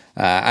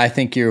 I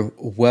think you're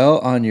well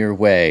on your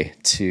way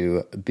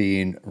to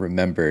being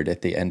remembered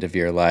at the end of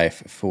your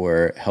life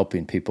for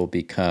helping people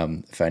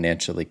become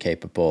financially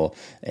capable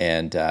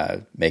and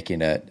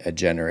making a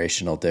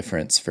generational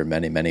difference for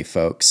many, many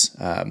folks.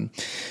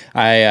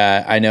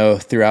 I know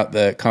throughout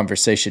the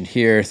conversation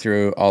here,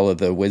 through all of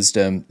the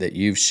wisdom that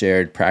you've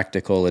shared,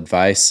 practical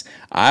advice,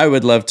 I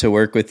would love to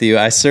work with you.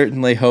 I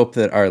certainly hope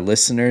that our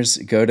listeners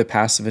go to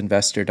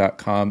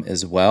PassiveInvestor.com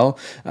as well,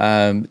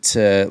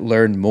 to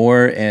learn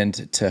more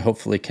and to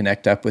hopefully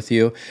connect up with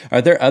you.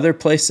 Are there other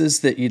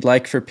places that you'd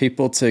like for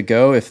people to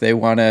go if they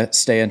want to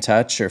stay in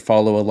touch or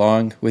follow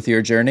along with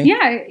your journey?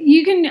 Yeah,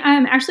 you can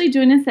actually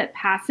join us at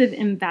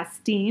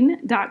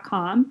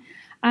PassiveInvesting.com.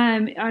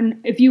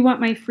 If you want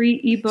my free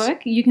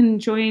ebook, you can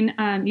join.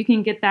 You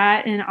can get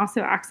that, and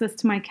also access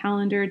to my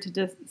calendar to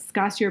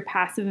discuss your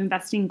passive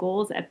investing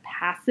goals at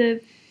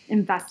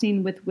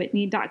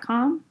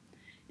PassiveInvestingwithWhitney.com.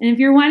 And if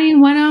you're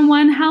wanting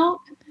one-on-one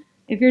help,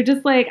 if you're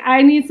just like,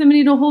 I need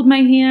somebody to hold my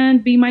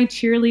hand, be my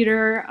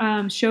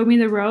cheerleader, show me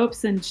the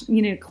ropes, and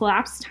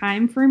collapse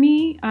time for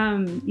me,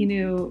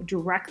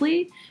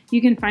 directly,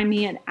 you can find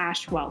me at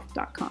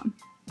ashwealth.com.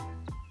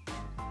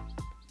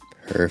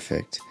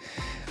 Perfect.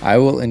 I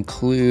will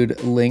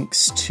include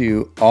links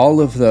to all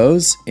of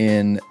those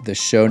in the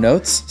show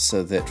notes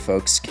so that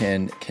folks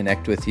can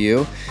connect with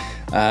you.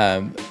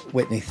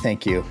 Whitney,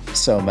 thank you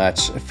so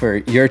much for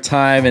your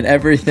time and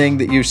everything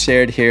that you've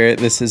shared here.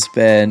 This has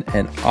been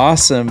an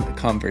awesome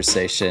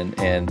conversation,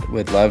 and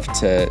would love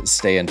to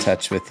stay in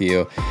touch with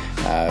you.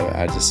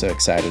 I'm just so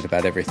excited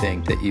about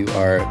everything that you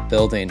are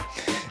building.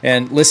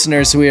 And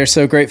listeners, we are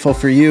so grateful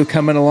for you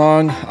coming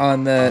along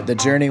on the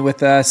journey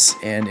with us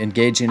and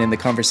engaging in the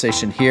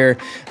conversation here.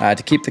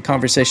 To keep the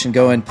conversation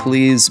going,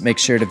 please make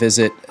sure to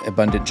visit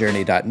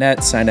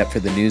abundantjourney.net, sign up for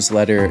the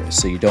newsletter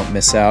so you don't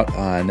miss out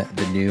on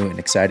the new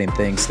and exciting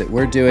things that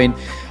we're doing.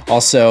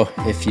 Also,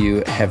 if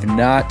you have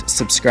not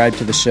subscribed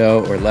to the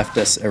show or left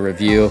us a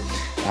review,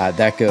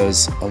 that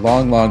goes a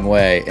long, long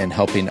way in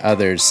helping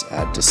others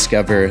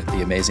discover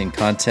the amazing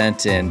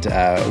content and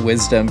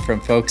wisdom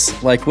from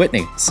folks like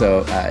Whitney.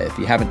 So if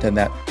you haven't done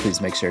that,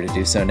 please make sure to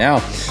do so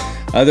now.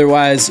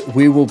 Otherwise,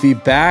 we will be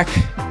back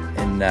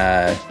in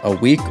a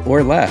week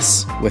or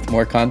less with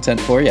more content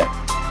for you.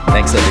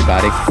 Thanks,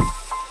 everybody.